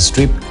of Gaza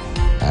Strip.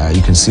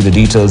 You can see the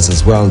details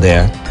as well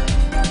there.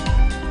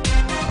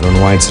 I don't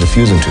know why it's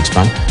refusing to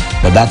expand,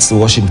 but that's the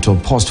Washington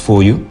Post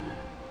for you.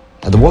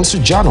 The Wall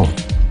Street Journal,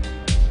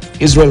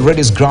 Israel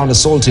readies ground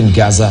assault in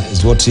Gaza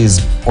is what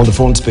is on the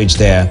front page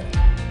there.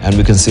 And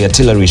we can see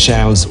artillery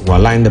shells were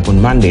lined up on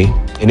Monday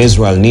in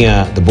Israel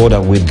near the border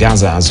with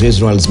Gaza as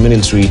Israel's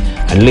military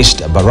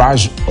unleashed a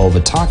barrage of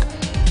attack.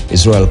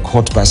 Israel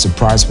caught by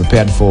surprise,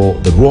 prepared for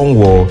the wrong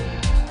war.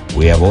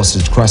 We have also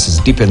the crisis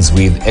deepens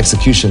with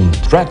execution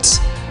threats.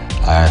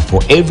 For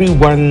every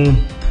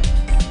one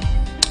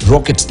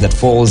rocket that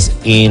falls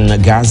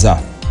in Gaza,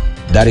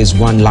 that is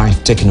one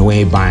life taken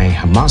away by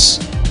Hamas.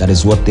 That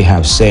is what they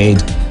have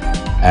said.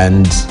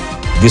 And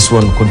this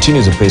one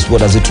continues apace. What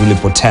does it really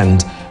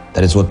portend?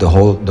 That is what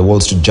the Wall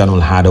Street Journal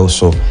had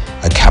also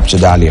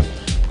captured earlier.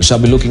 We shall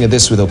be looking at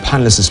this with our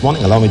panelists this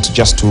morning. Allow me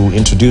to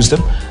introduce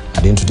them.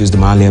 I'd introduced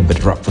them earlier, but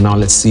for now,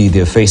 let's see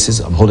their faces.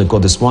 I'm holding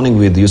court this morning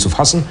with Yusuf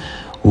Hassan,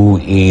 who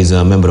is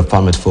a member of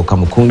parliament for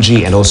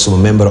Kamukunji and also a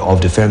member of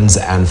Defense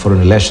and Foreign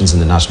Relations in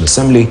the National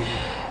Assembly.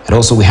 And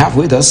also we have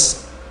with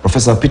us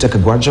Professor Peter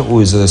Kagwanja, who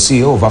is the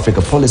CEO of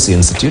Africa Policy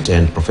Institute,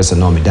 and Professor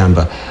Naomi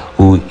Damba,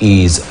 who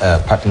is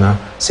a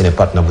senior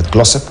partner with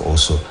GLOSSEP,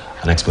 also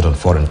an expert on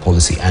foreign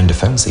policy and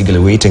defense, eagerly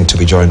waiting to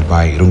be joined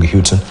by Irungi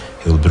Houghton.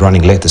 He will be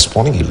running late this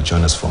morning. He will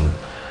join us from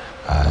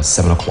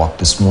 7 o'clock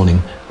this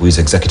morning, who is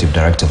Executive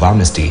Director of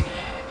Amnesty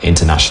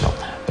International.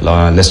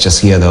 Let's just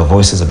hear the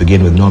voices. I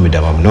begin with Naomi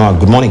Damba. Noah,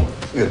 good morning.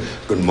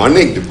 Good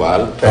morning,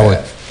 Dupal.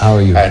 How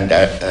are you? And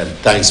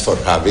thanks for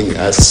having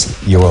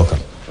us. You're welcome.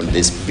 On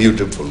this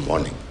beautiful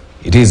morning.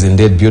 It is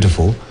indeed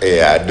beautiful.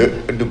 Yeah,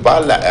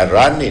 Dupal, I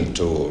ran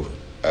into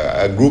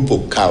a group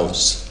of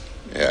cows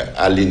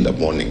early in the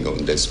morning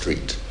on the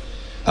street.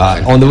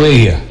 On the way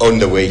here? On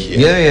the way here.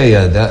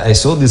 Yeah. I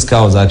saw these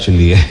cows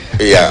actually.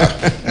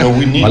 Yeah. No,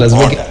 we need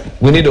order.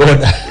 We need order.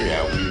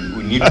 Yeah,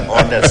 we need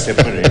order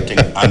separating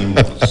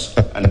animals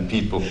and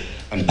people.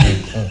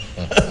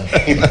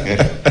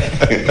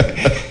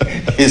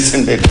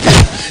 Isn't it?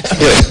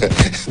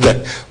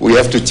 We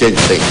have to change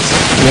things.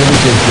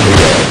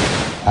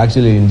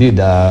 Actually, indeed,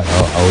 I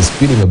was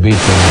speeding a bit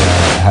and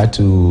I had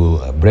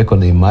to brake on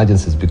the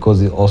emergencies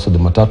because also the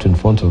matatu in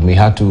front of me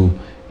had to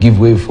give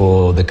way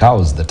for the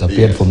cows that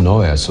appeared from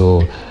nowhere.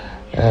 So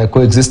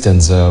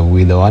coexistence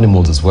with our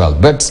animals as well.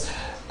 But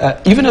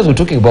even as we're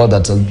talking about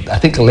that, I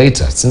think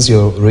later, since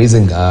you're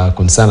raising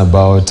concern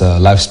about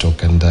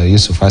livestock, and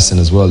Yusuf Hassan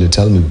as well, you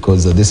tell me,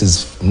 because this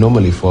is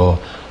normally for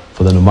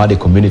the nomadic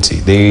community.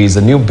 There is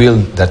a new bill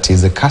that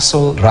is a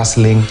cattle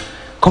rustling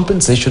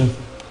compensation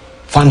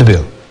fund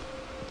bill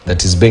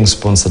that is being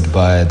sponsored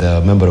by the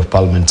Member of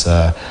Parliament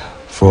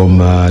from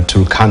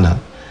Turkana,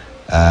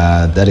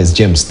 that is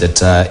James,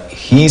 that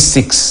he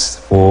seeks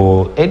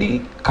for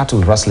any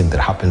cattle rustling that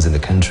happens in the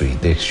country,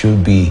 there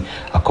should be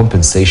a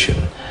compensation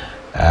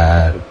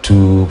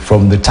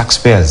from the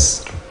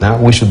taxpayers.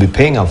 Now we should be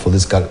paying out for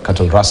this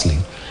cattle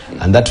rustling,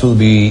 and that will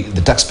be,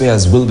 the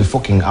taxpayers will be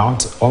forking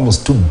out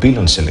almost 2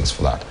 billion shillings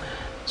for that.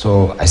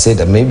 So I said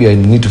that maybe I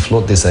need to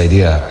float this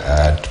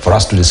idea for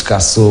us to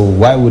discuss. So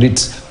why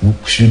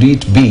should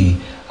it be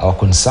our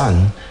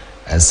concern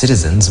as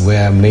citizens,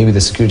 where maybe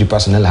the security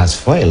personnel has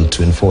failed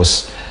to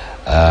enforce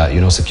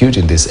security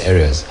in these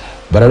areas?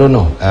 But I don't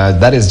know.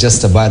 That is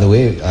just by the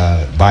way,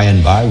 by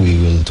and by. We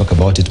will talk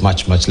about it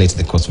much later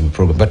in the course of the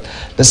program. But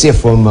let's hear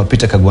from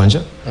Peter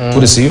Kagwanja.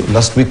 Good to see you.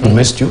 Last week we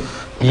missed you.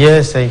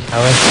 Yes, I went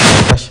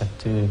to Russia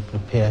to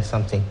prepare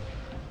something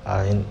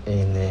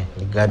in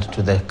regard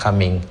to the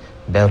coming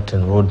Belt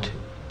and Road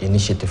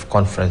Initiative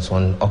Conference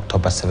on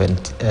October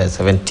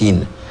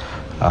 17.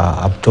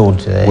 I'm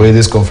told... where is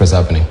this conference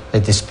happening?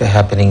 It is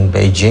happening in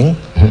Beijing.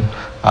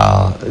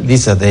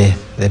 These are the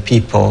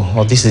people,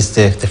 or this is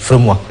the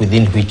framework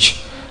within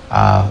which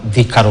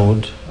Thika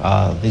Road,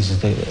 this is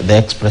the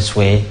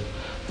expressway,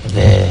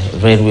 the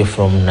railway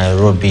from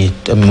Nairobi,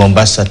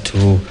 Mombasa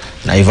to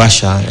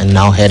Naivasha, and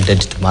now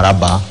headed to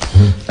Maraba.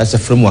 That's the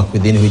framework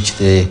within which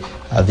these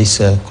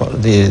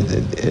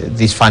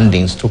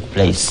fundings took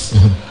place.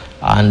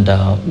 And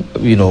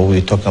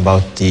we talk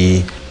about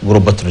the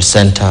Global Trade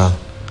Center.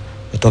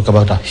 We talk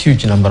about a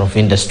huge number of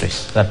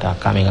industries that are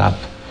coming up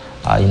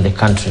in the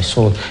country.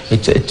 So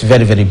it's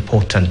very, very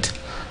important.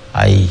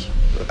 I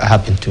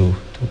happen to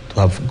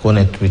have gone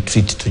and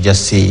retreat to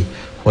just see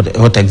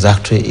what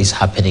exactly is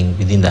happening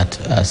within that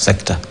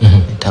sector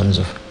in terms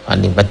of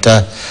funding. But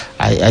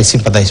I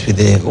sympathize with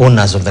the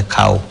owners of the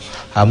cow.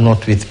 I'm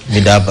not with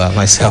Midaba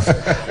myself.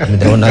 I'm with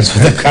the owners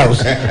of the cows.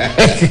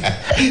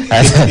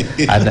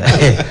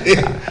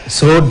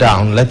 Slow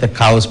down, let the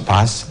cows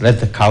pass, let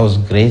the cows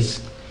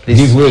graze.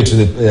 Give way to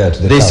the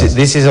cows.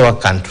 This is our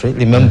country.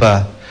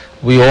 Remember,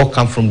 we all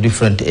come from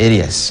different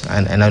areas,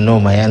 and I know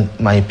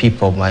my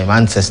people, my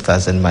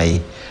ancestors, and my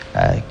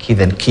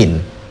kith and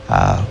kin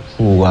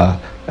who are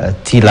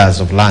tillers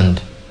of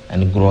land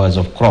and growers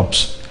of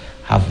crops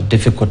have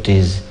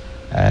difficulties,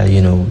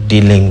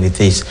 dealing with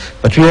this.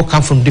 But we all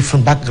come from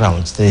different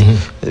backgrounds.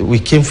 We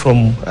came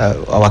from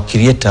our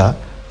creator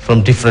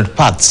from different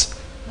parts.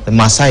 The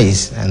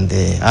Maasais and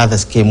the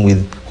others came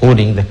with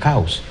holding the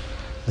cows.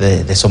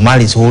 The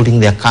Somalis holding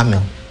their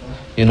camel.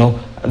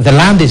 The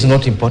land is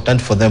not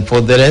important for them. For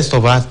the rest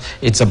of us,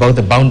 it's about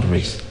the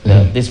boundaries.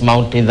 This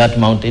mountain, that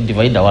mountain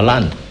divide our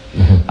land.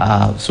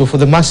 So for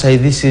the Maasai,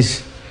 this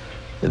is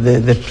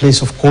the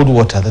place of cold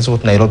water. That's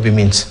what Nairobi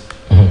means.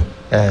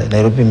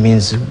 Nairobi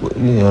means,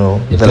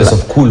 the place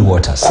of cool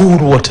waters. Cool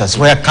waters,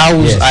 where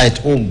cows are at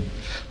home.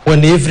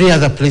 When every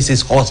other place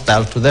is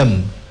hostile to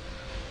them.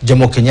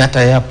 Jomo Kenyatta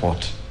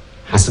Airport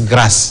has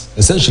grass.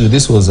 Essentially,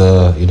 this was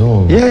a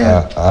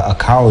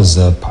cow's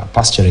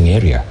pasturing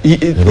area.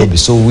 Nairobi.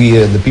 So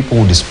the people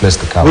who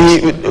displaced the cows.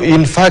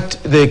 In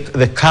fact,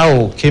 the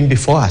cow came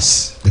before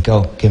us. The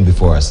cow came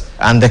before us.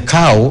 And the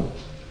cow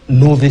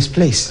knew this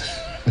place.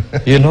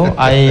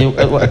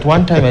 At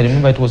one time, I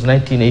remember it was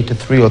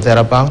 1983 or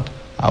thereabout.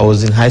 I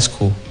was in high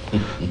school.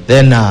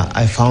 Then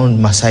I found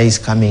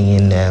Maasais coming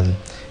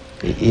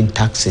in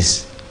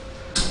taxis.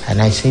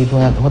 And I said,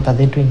 what are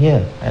they doing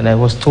here? And I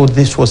was told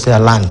this was their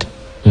land.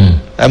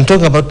 I'm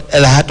talking about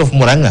the heart of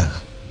Murang'a,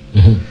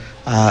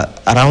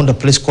 around a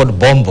place called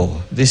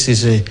Bombo.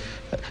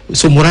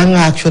 So Murang'a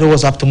actually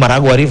was up to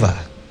Maragua River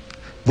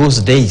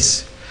those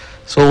days.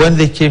 So when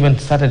they came and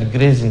started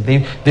grazing,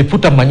 they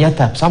put a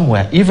manyata up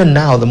somewhere. Even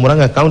now, the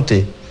Murang'a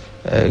County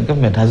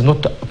government has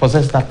not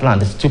possessed that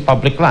land. It's still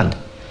public land.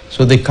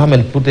 So they come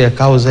and put their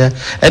cows there.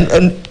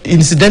 And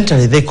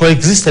incidentally, they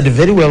coexisted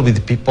very well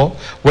with people.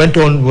 Went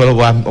on,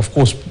 of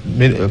course,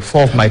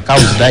 4 of my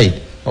cows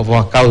died. Of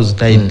our cows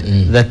died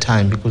that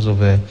time because of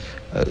the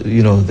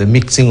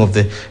mixing of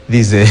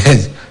these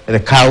the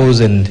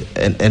cows and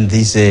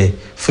these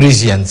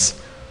Frisians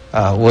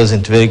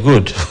wasn't very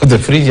good. The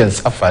Frisians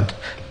suffered,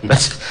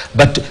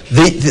 but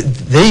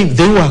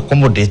they were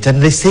accommodated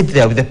and they stayed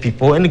there with the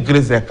people and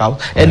grazed their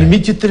cows. And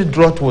immediately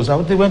drought was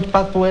out, they went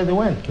back to where they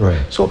went.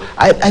 So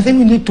I think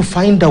we need to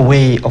find a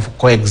way of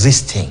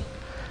coexisting.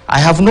 I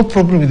have no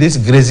problem with this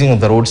grazing on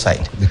the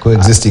roadside. The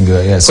coexisting,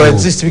 yes.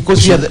 Coexist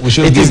because we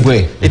should give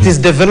way. It is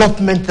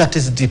development that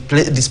is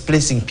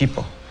displacing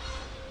people.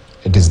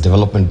 It is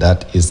development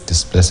that is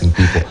displacing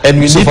people. And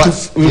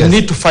we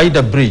need to find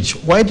a bridge.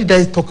 Why did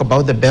I talk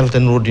about the Belt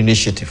and Road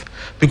Initiative?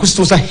 Because it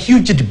was a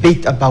huge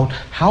debate about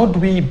how do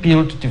we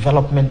build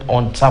development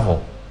on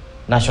Tsavo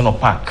National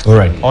Park,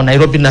 on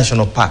Nairobi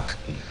National Park,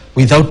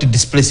 without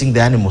displacing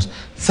the animals.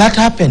 That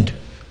happened.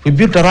 We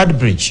built a road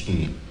bridge.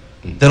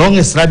 The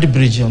longest road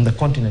bridge on the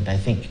continent, I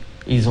think,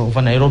 is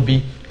over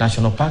Nairobi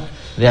National Park.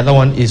 The other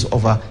one is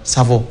over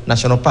Tsavo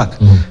National Park.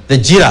 The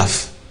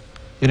giraffe,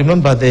 you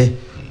remember the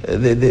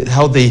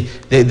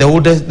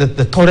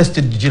tallest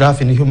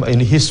giraffe in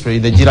history,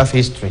 the giraffe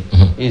history,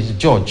 is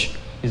George.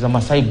 Is a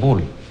Maasai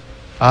bull.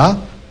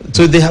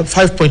 So they have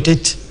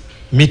 5.8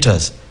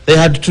 meters. They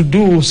had to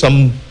do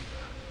some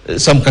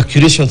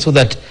calculation so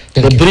that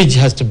the bridge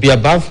has to be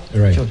above.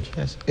 George,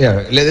 yes.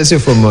 Yeah, let's hear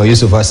from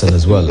Yusuf Hassan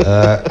as well.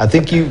 I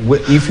think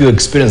if you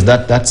experience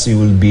that you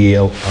will be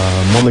a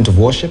moment of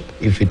worship.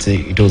 If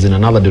it was in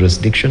another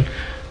jurisdiction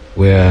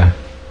where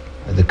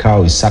the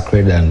cow is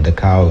sacred and the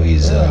cow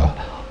is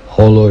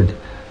hallowed,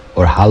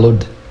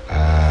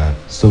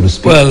 so to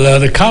speak. Well,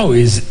 the cow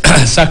is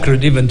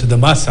sacred even to the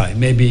Maasai,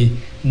 maybe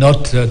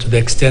not to the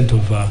extent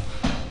of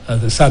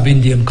the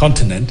sub-Indian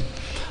continent,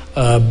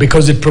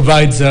 because it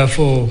provides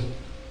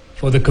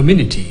for the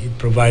community. It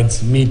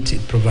provides meat,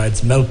 it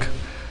provides milk,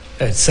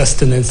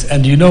 sustenance,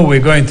 and we're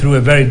going through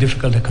a very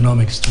difficult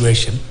economic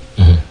situation.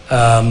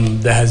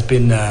 There has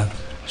been a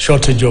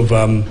shortage of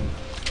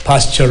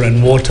pasture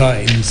and water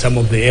in some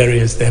of the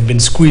areas. They have been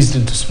squeezed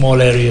into small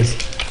areas,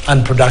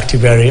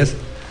 unproductive areas.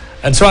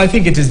 And so I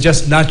think it is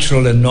just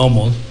natural and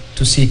normal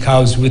to see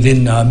cows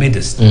within our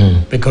midst,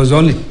 because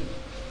only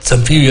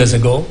some few years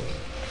ago,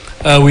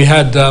 we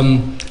had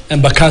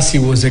Embakasi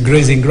was a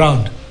grazing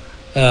ground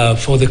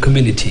for the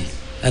community,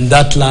 and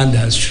that land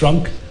has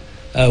shrunk.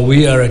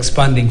 We are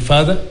expanding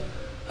further.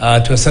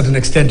 To a certain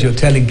extent, you're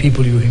telling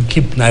people you can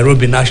keep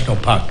Nairobi National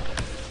Park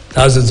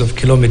thousands of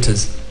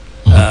kilometers,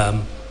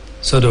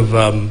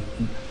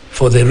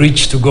 for the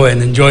rich to go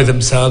and enjoy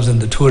themselves and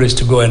the tourists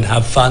to go and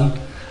have fun,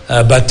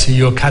 but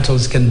your cattle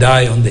can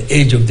die on the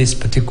edge of this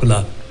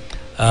particular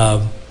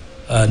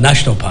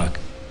national park.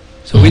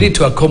 So we need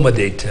to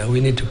accommodate,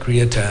 we need to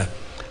create an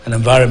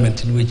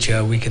environment in which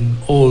we can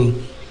all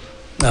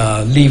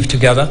live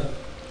together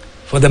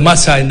For the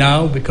Maasai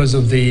now, because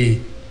of the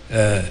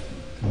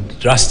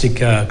drastic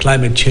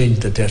climate change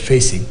that they're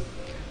facing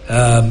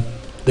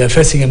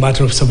a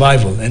matter of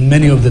survival. And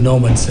many of the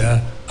nomads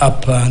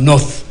up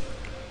north,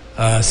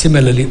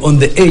 similarly, on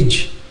the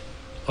edge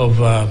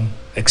of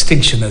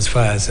extinction as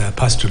far as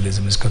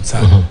pastoralism is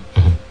concerned.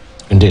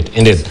 Indeed,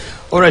 indeed.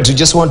 All right, we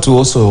just want to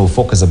also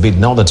focus a bit,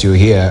 now that you're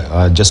here,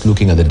 just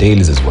looking at the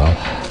dailies as well.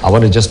 I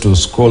wanted just to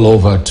scroll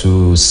over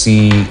to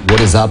see what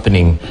is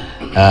happening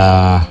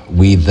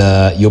with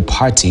your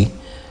party.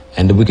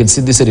 And we can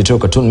see this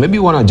editorial cartoon. Maybe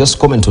you want to just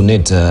comment on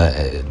it.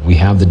 We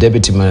have the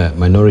Deputy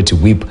Minority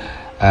Whip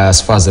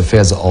as far as the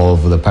affairs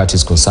of the party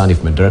is concerned.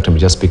 If my director may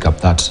just pick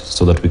up that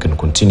so that we can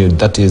continue.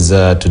 That is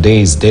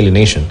today's Daily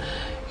Nation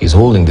is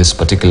holding this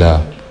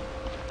particular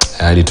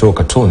editorial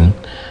cartoon.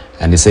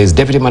 And it says,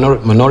 Deputy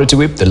Minority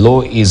Whip, the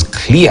law is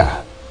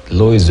clear. The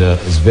law is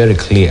very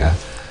clear.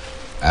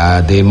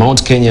 The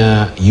Mount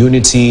Kenya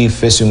unity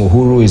facing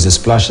Uhuru is a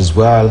splash as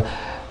well.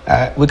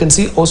 We can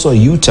see also a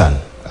U-turn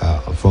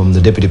from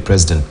the Deputy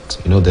President.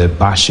 You know, the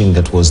bashing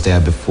that was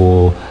there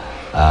before,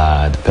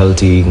 the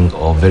pelting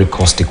of very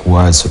caustic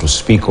words, so to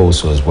speak,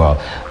 also as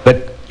well.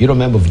 But you're a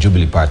member of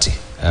Jubilee Party.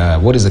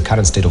 What is the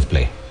current state of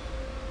play?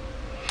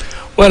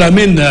 Well, I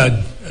mean,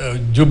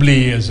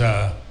 Jubilee is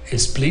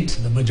split.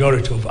 The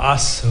majority of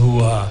us who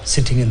are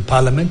sitting in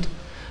Parliament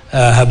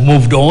have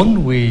moved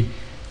on. We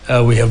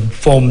have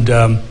formed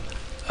our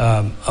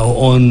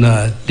own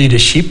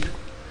leadership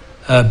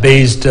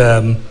based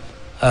on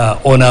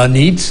our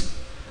needs.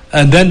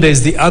 And then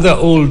there's the other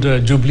old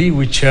Jubilee,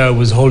 which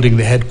was holding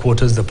the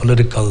headquarters,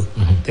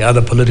 the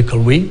other political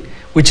wing,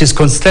 which is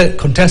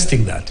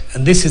contesting that.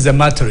 And this is a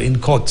matter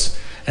in courts.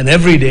 And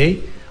every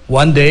day,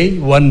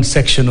 one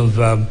section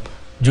of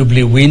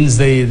Jubilee wins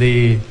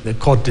the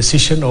court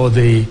decision or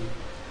the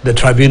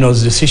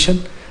tribunal's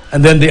decision,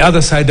 and then the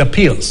other side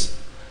appeals.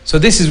 So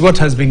this is what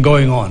has been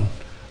going on.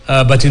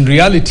 But in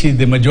reality,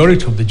 the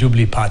majority of the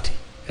Jubilee Party,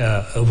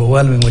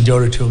 overwhelming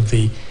majority of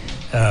the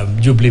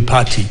Jubilee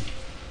Party,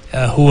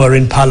 who are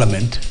in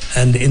Parliament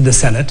and in the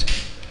Senate,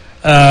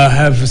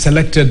 have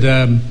selected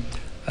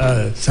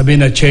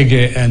Sabina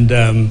Chege and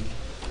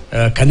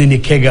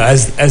Kanini Kega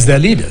as their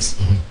leaders.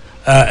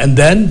 And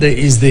then there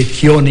is the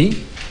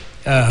Kioni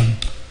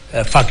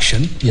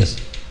faction, yes,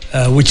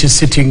 which is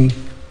sitting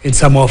in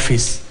some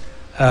office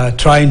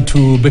trying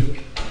to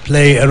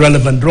play a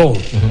relevant role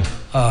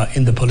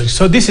in the politics.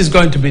 So this is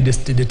going to be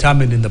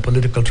determined in the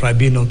political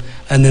tribunal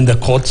and in the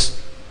courts.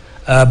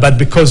 But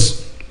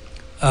because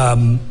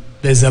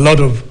there's a lot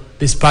of,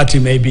 this party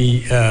maybe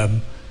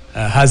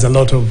has a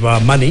lot of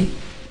money,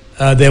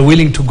 they're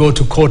willing to go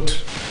to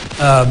court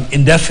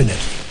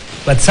indefinitely.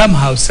 But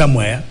somehow,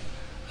 somewhere,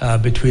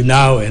 between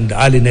now and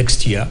early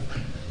next year,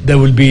 there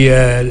will be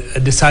a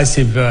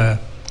decisive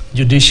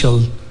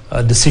judicial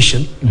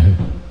decision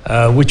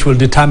which will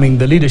determine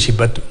the leadership.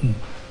 But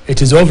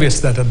it is obvious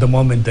that at the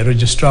moment the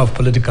Registrar of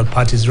Political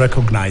Parties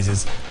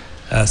recognizes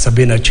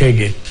Sabina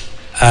Chege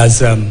as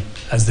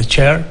the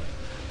chair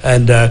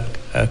and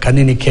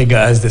Kanini Kega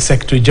as the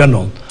Secretary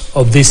General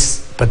of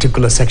this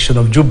particular section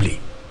of Jubilee.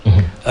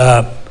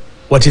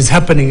 What is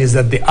happening is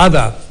that the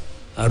other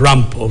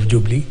rump of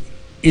Jubilee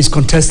is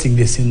contesting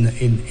this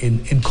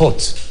in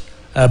courts.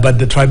 But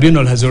the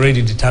tribunal has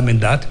already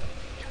determined that.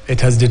 It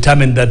has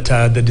determined that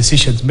the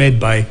decisions made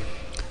by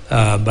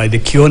the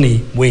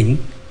Kioni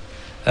wing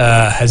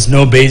has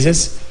no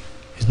basis,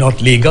 is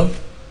not legal,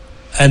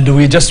 and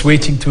we're just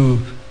waiting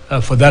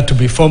for that to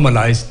be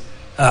formalized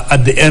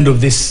at the end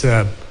of this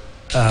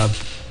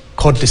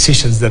court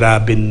decisions that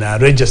have been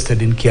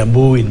registered in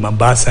Kiambu, in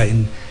Mombasa,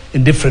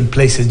 in different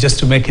places, just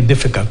to make it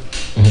difficult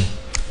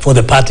for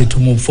the party to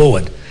move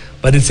forward.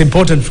 But it's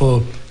important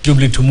for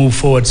Jubilee to move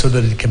forward so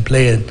that it can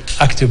play an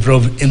active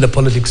role in the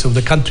politics of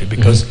the country,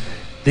 because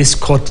these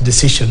court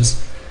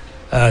decisions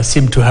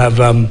seem to have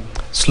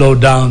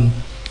slowed down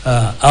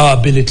our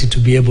ability to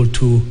be able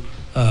to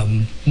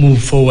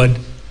move forward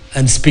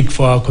and speak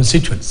for our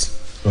constituents.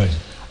 Right.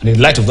 And in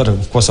light of that,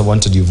 of course,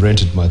 you've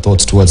rented my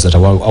thoughts towards that. I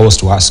was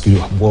to ask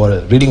you,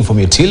 reading from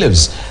your tea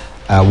leaves,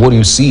 what do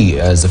you see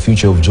as the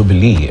future of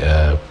Jubilee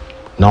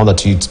now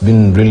that it's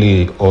been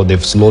really, or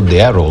they've slowed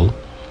their role,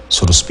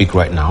 so to speak,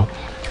 right now?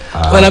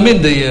 Well, I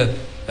mean, the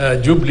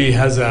Jubilee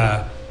has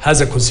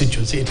a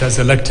constituency. It has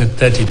elected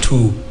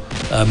 32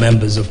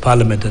 members of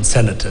parliament and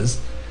senators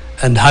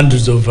and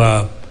hundreds of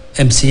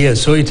MCAs.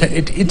 So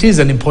it is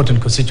an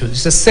important constituency.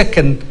 It's the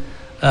second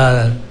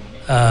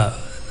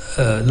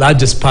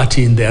largest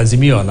party in the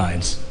Azimio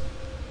alliance.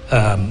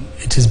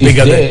 It is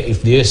bigger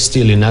if they're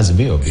still in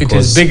Azimio. It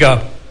is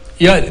bigger.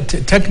 Yeah,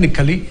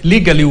 technically,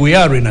 legally, we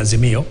are in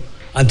Azimio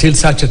until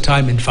such a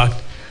time, in fact,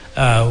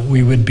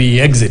 we would be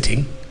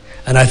exiting.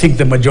 And I think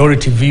the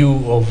majority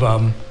view of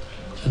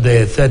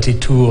the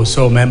 32 or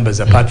so members,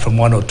 apart from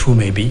one or two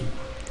maybe,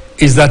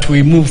 is that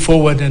we move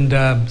forward and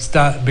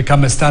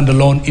become a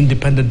standalone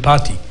independent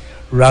party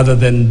rather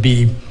than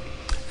be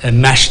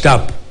mashed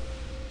up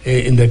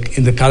in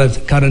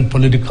the current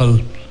political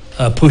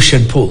push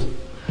and pull.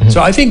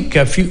 So I think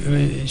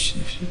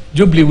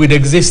Jubilee would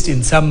exist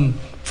in some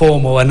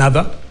form or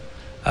another.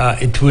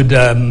 It would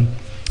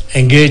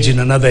engage in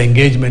another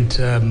engagement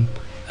and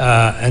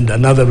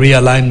another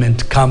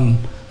realignment come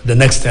the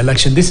next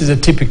election. This is a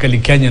typically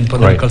Kenyan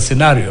political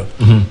scenario.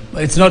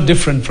 It's not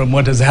different from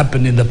what has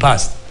happened in the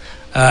past.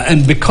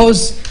 And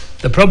because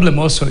the problem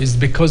also is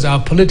because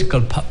our political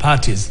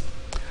parties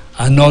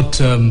are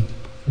not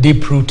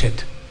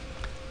deep-rooted.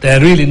 They are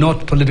really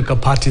not political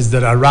parties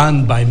that are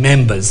run by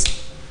members.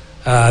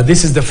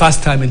 This is the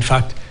first time, in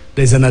fact,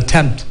 there's an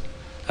attempt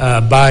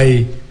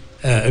by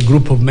a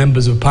group of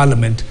members of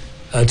parliament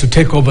to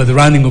take over the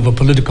running of a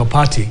political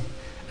party.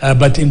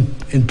 But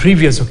in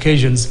previous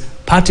occasions,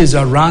 parties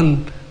are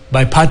run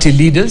by party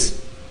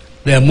leaders.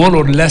 They are more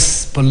or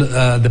less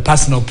the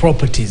personal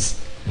properties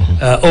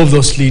of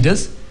those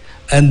leaders.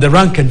 And the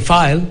rank and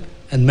file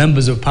and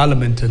members of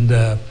parliament and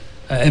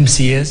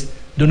MCAs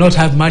do not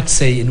have much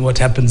say in what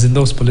happens in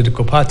those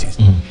political parties.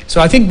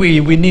 So I think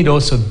we need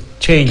also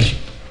change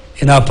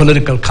in our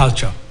political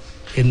culture,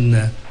 in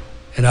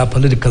our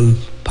political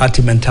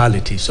party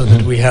mentality, so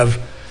that we have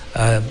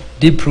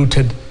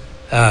deep-rooted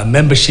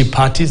membership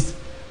parties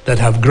that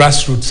have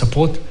grassroots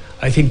support.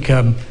 I think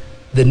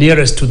the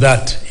nearest to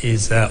that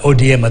is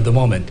ODM at the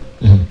moment.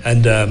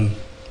 And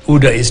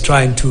UDA is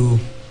trying to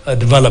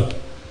develop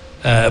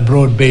a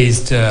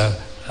broad-based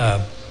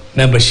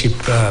membership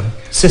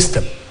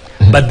system.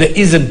 But there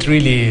isn't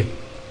really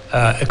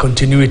a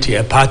continuity,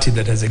 a party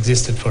that has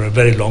existed for a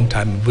very long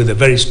time with a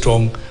very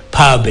strong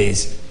power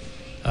base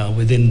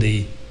within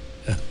the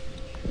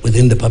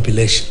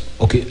population.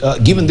 Okay,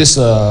 given this,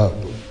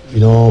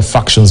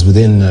 factions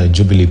within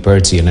Jubilee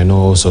Party, and I know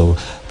also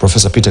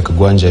Professor Peter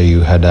Kagwanja,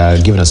 you had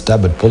given a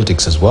stab at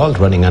politics as well,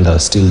 running under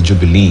still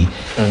Jubilee,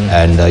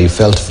 and you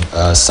felt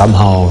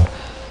somehow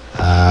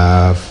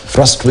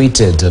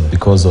frustrated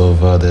because of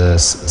the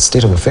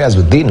state of affairs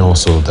within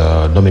also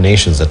the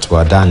nominations that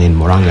were done in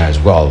Murang'a as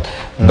well.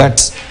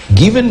 But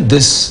given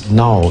this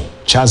now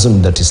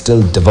chasm that is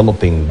still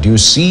developing, do you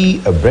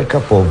see a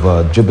breakup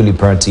of Jubilee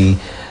Party?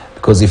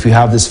 Because if you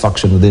have this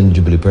faction within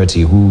Jubilee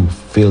Party who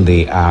feel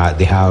they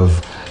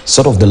have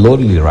sort of the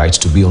lordly right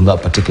to be on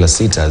that particular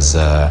seat as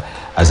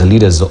the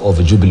leaders of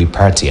a Jubilee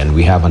Party, and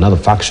we have another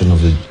faction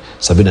of the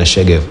Sabina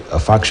Chege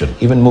faction,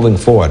 even moving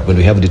forward, when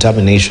we have a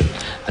determination,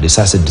 a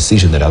decisive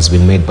decision that has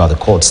been made by the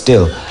court,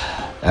 still,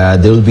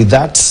 there will be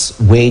that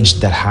wage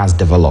that has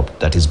developed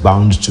that is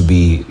bound to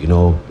be,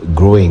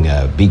 growing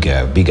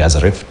big as a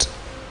rift.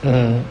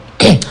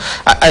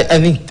 I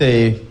think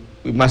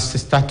we must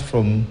start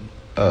from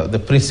the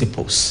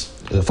principles.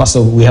 First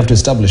of all, we have to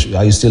establish,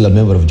 are you still a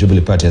member of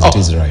Jubilee Party as it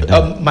is right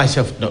now?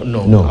 Myself,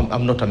 no.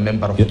 I'm not a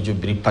member of the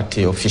Jubilee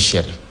Party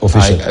officially.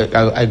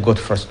 I got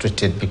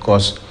frustrated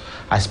because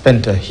I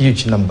spent a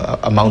huge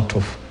amount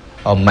of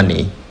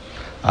money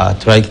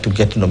trying to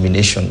get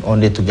nomination,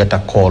 only to get a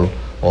call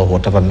or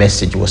whatever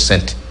message was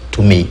sent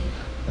to me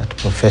that,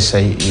 Professor,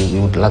 we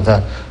would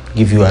rather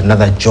give you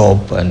another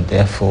job, and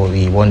therefore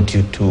we want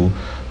you to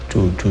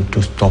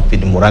stop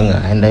in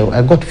Murang'a. And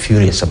I got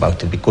furious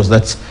about it, because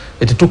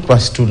it took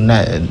us to the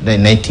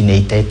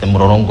 1988, the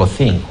Mlolongo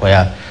thing,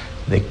 where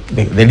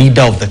the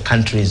leader of the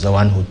country is the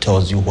one who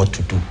tells you what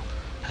to do,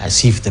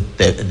 as if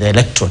the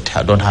electorate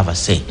don't have a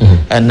say.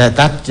 And at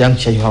that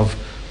juncture, you have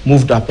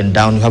moved up and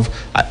down.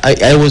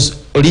 I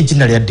was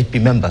originally a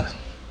DP member,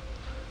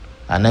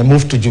 and I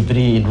moved to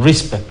Jubilee in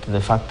respect to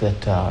the fact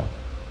that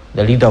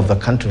the leader of the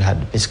country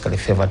had basically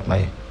favored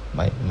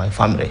my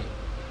family,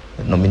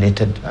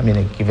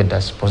 given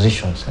us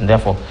positions, and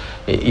therefore,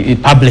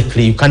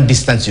 publicly, you can't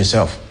distance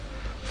yourself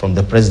from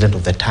the president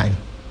of the time.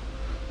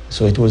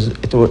 So it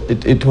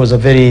was a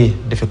very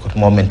difficult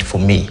moment for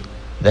me,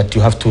 that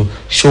you have to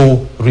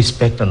show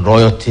respect and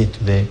loyalty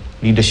to the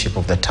leadership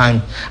of the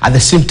time. At the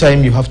same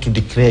time, you have to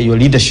declare your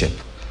leadership,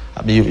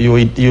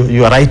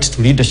 your right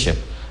to leadership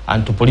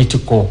and to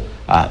political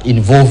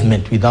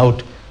involvement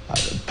without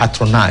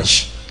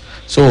patronage.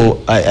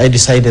 So I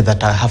decided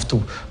that I have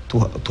to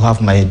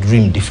have my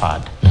dream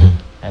deferred,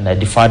 and I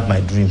deferred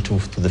my dream to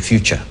the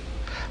future.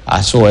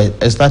 So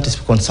as that is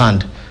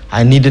concerned,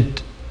 I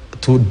needed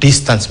to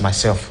distance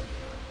myself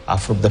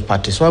from the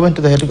party. So I went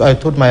to I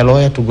told my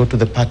lawyer to go to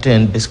the party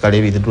and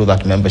basically withdraw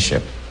that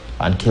membership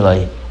until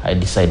I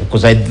decided,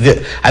 because I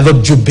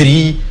thought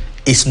Jubilee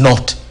is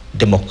not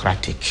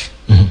democratic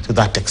to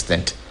that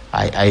extent.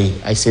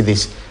 I say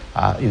this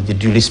with the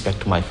due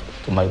respect to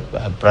my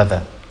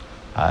brother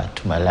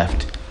to my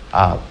left.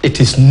 It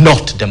is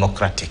not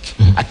democratic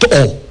at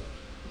all.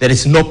 There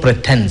is no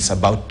pretense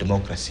about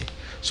democracy.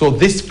 So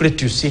this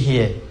spirit you see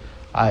here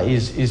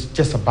is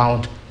just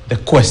about the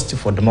quest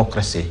for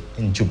democracy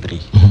in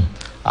Jubilee.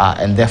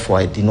 And therefore,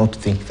 I did not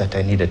think that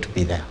I needed to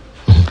be there.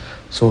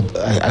 So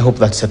I hope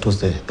that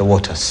settles the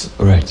waters.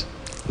 Right.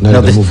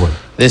 Now move on.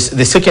 The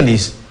second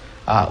is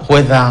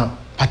whether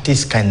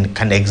parties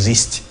can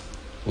exist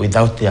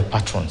without their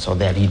patrons or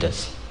their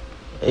leaders.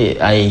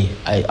 I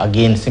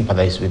again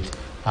sympathize with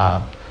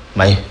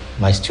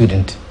my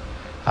student,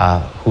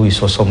 who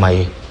is also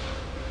my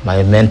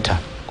mentor,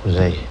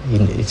 because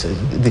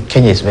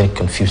Kenya is very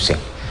confusing.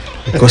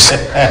 because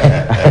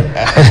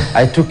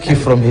I took you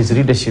from his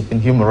leadership in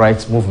human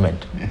rights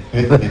movement.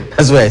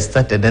 That's where I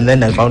started, and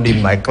then I found him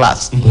in my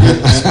class.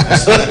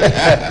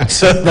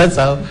 so that's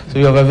how. So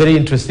you have a very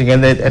interesting.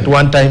 And then at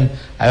one time,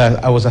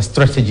 I was a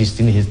strategist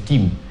in his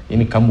team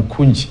in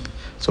Kamukunji.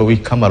 So we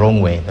come a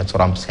long way. That's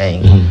what I'm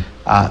saying.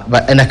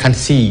 And I can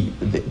see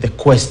the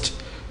quest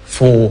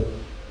for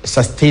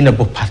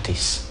sustainable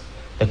parties,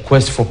 the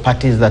quest for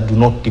parties that do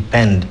not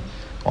depend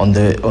on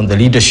the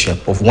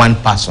leadership of one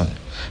person.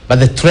 But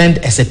the trend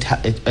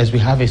as we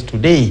have it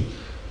today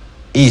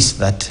is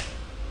that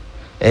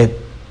a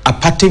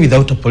party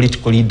without a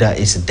political leader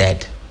is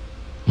dead.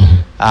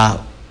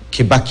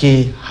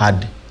 Kibaki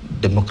had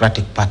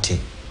Democratic Party,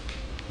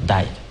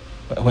 died.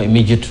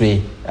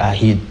 Immediately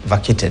he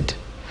vacated.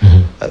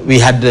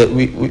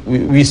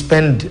 We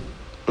spent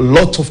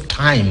lots of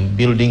time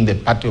building the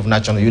Party of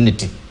National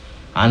Unity,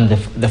 and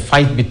the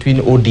fight between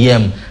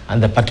ODM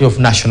and the Party of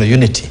National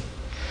Unity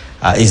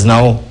is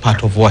now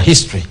part of our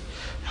history.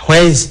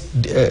 Where is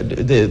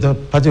the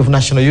Party of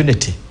National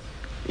Unity?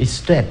 It's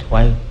dead.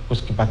 Why?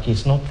 Because Kibaki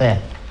is not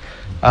there.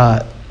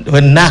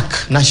 When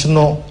NAC,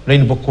 National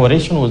Rainbow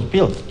Coalition, was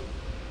built,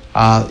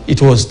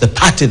 it was the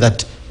party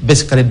that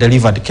basically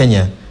delivered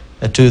Kenya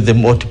to the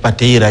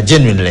multi-party era,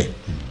 genuinely,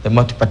 the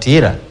multi-party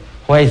era.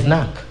 Why is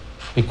NAC?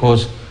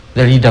 Because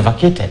the leader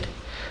vacated.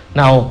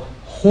 Now,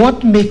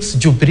 what makes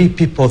Jubilee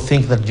people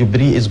think that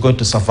Jubilee is going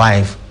to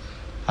survive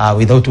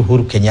without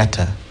Uhuru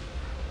Kenyatta?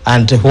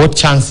 And what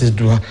chances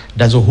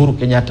does Uhuru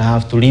Kenyatta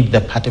have to lead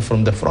the party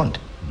from the front?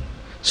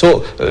 So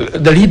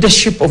the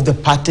leadership of the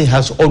party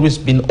has always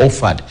been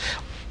offered.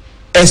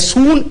 As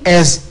soon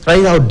as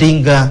Raila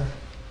Odinga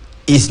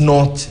is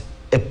not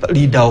a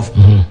leader of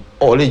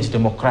orange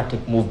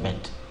democratic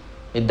movement,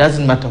 it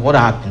doesn't matter what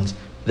happens,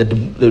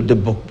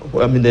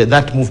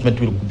 that movement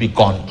will be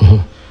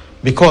gone.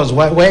 Because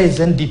where is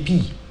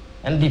NDP?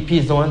 NDP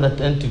is the one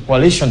that entered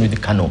coalition with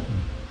Kano.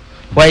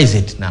 Why is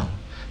it now?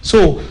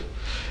 So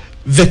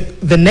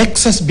the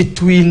nexus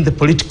between the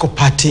political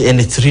party and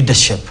its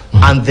leadership,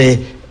 and the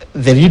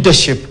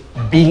leadership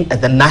being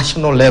at the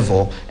national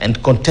level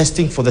and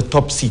contesting for the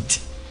top seat,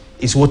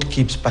 is what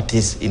keeps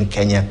parties in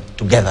Kenya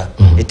together.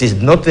 It is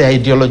not the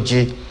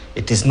ideology,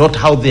 it is not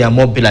how they are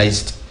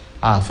mobilized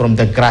from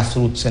the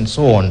grassroots and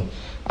so on.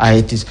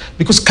 It is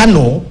because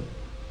Kano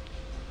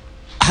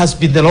has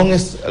been the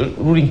longest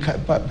ruling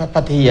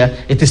party here.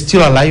 It is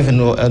still alive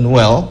and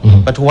well,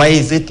 but why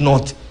is it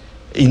not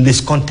in this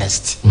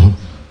contest?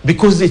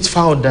 Because its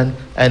founder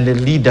and the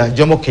leader,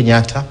 Jomo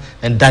Kenyatta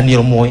and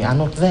Daniel Moi, are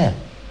not there.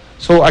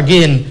 So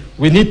again,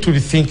 we need to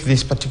rethink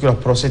this particular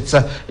process.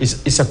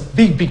 It's a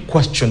big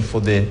question for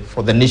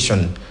the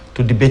nation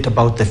to debate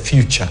about the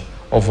future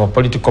of our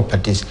political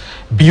parties,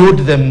 beyond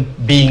them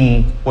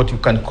being what you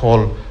can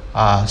call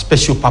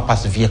special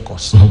purpose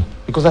vehicles,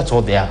 because that's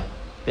all they are.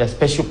 They are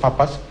special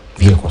purpose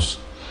vehicles.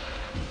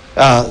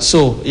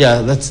 So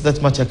yeah,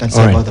 that's much I can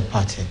say about the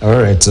party. All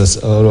right.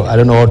 I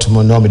don't know what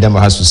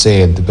Nomidama has to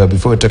say, but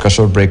before we take a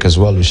short break as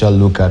well, we shall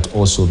look at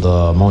also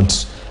the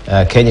Mount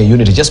Kenya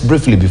unity, just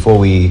briefly before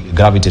we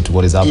gravitate to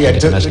what is happening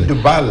internationally.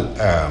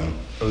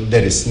 Dubal,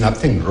 there is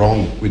nothing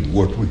wrong with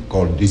what we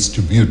call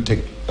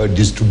distributive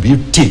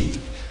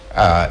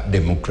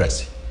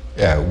democracy,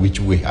 which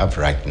we have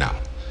right now.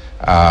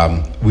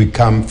 We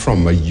come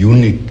from a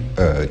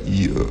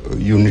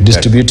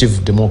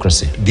distributive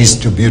democracy.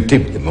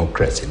 Distributive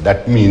democracy.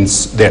 That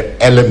means there are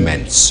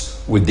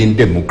elements within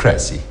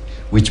democracy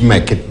which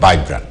make it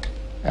vibrant,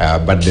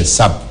 but they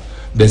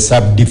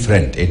serve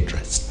different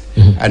interests.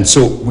 And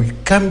so we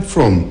come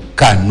from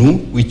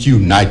KANU, which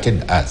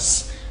united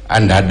us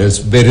and had a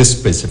very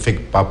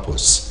specific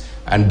purpose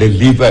and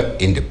deliver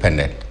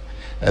independent.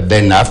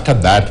 Then after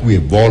that, we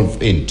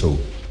evolved into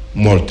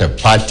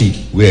multi-party,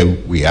 where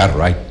we are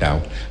right now.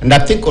 And I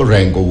think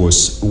Orengo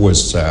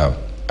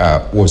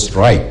was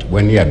right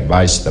when he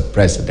advised the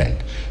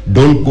president,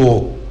 don't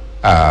go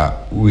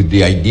with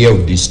the idea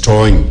of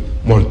destroying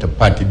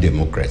multi-party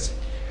democracy.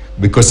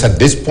 Because at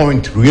this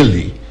point,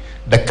 really,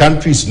 the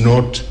country is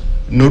not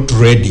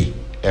ready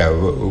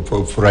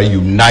for a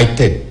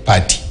united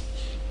party.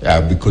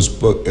 Because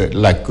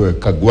like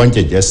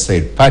Kagwanja just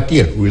said,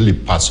 party are really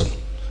personal.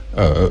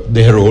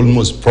 They are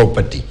almost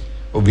property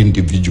of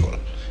individual.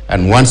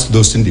 And once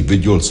those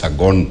individuals are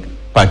gone,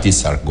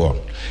 parties are gone.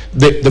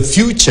 The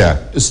future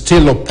is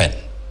still open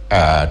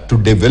to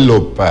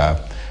develop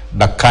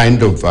the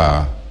kind of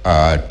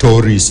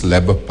Tories,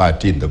 Labour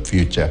Party in the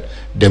future,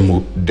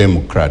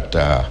 Democrat,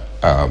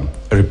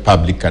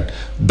 Republican.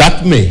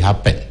 That may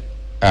happen,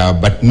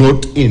 but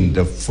not in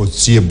the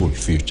foreseeable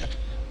future.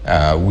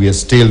 We are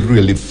still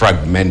really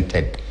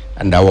fragmented,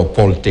 and our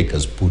politics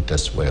has put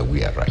us where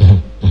we are right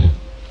now.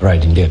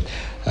 Right, indeed.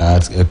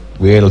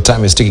 Well,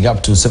 time is ticking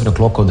up to 7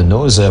 o'clock on the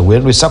nose.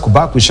 When we circle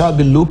back, we shall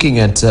be looking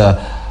at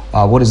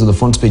what is on the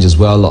front page as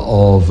well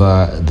of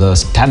the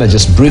Standard,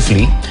 just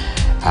briefly,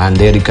 and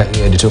the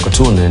editorial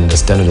cartoon in the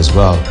Standard as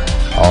well,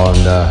 on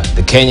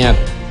the Kenya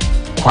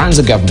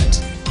Kwanza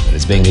government that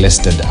is being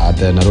listed at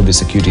the Nairobi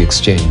Security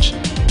Exchange.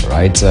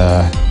 right?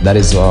 That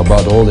is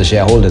about all the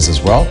shareholders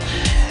as well.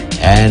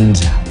 And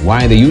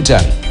why the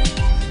U-turn?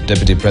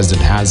 Deputy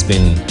President has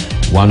been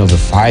one of the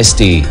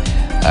feisty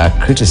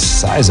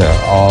criticizer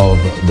of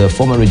the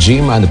former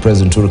regime and the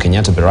President Uhuru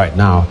Kenyatta, but right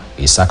now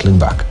he's circling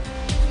back.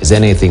 Is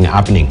anything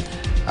happening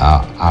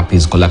up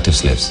his collective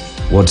sleeves?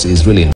 What is really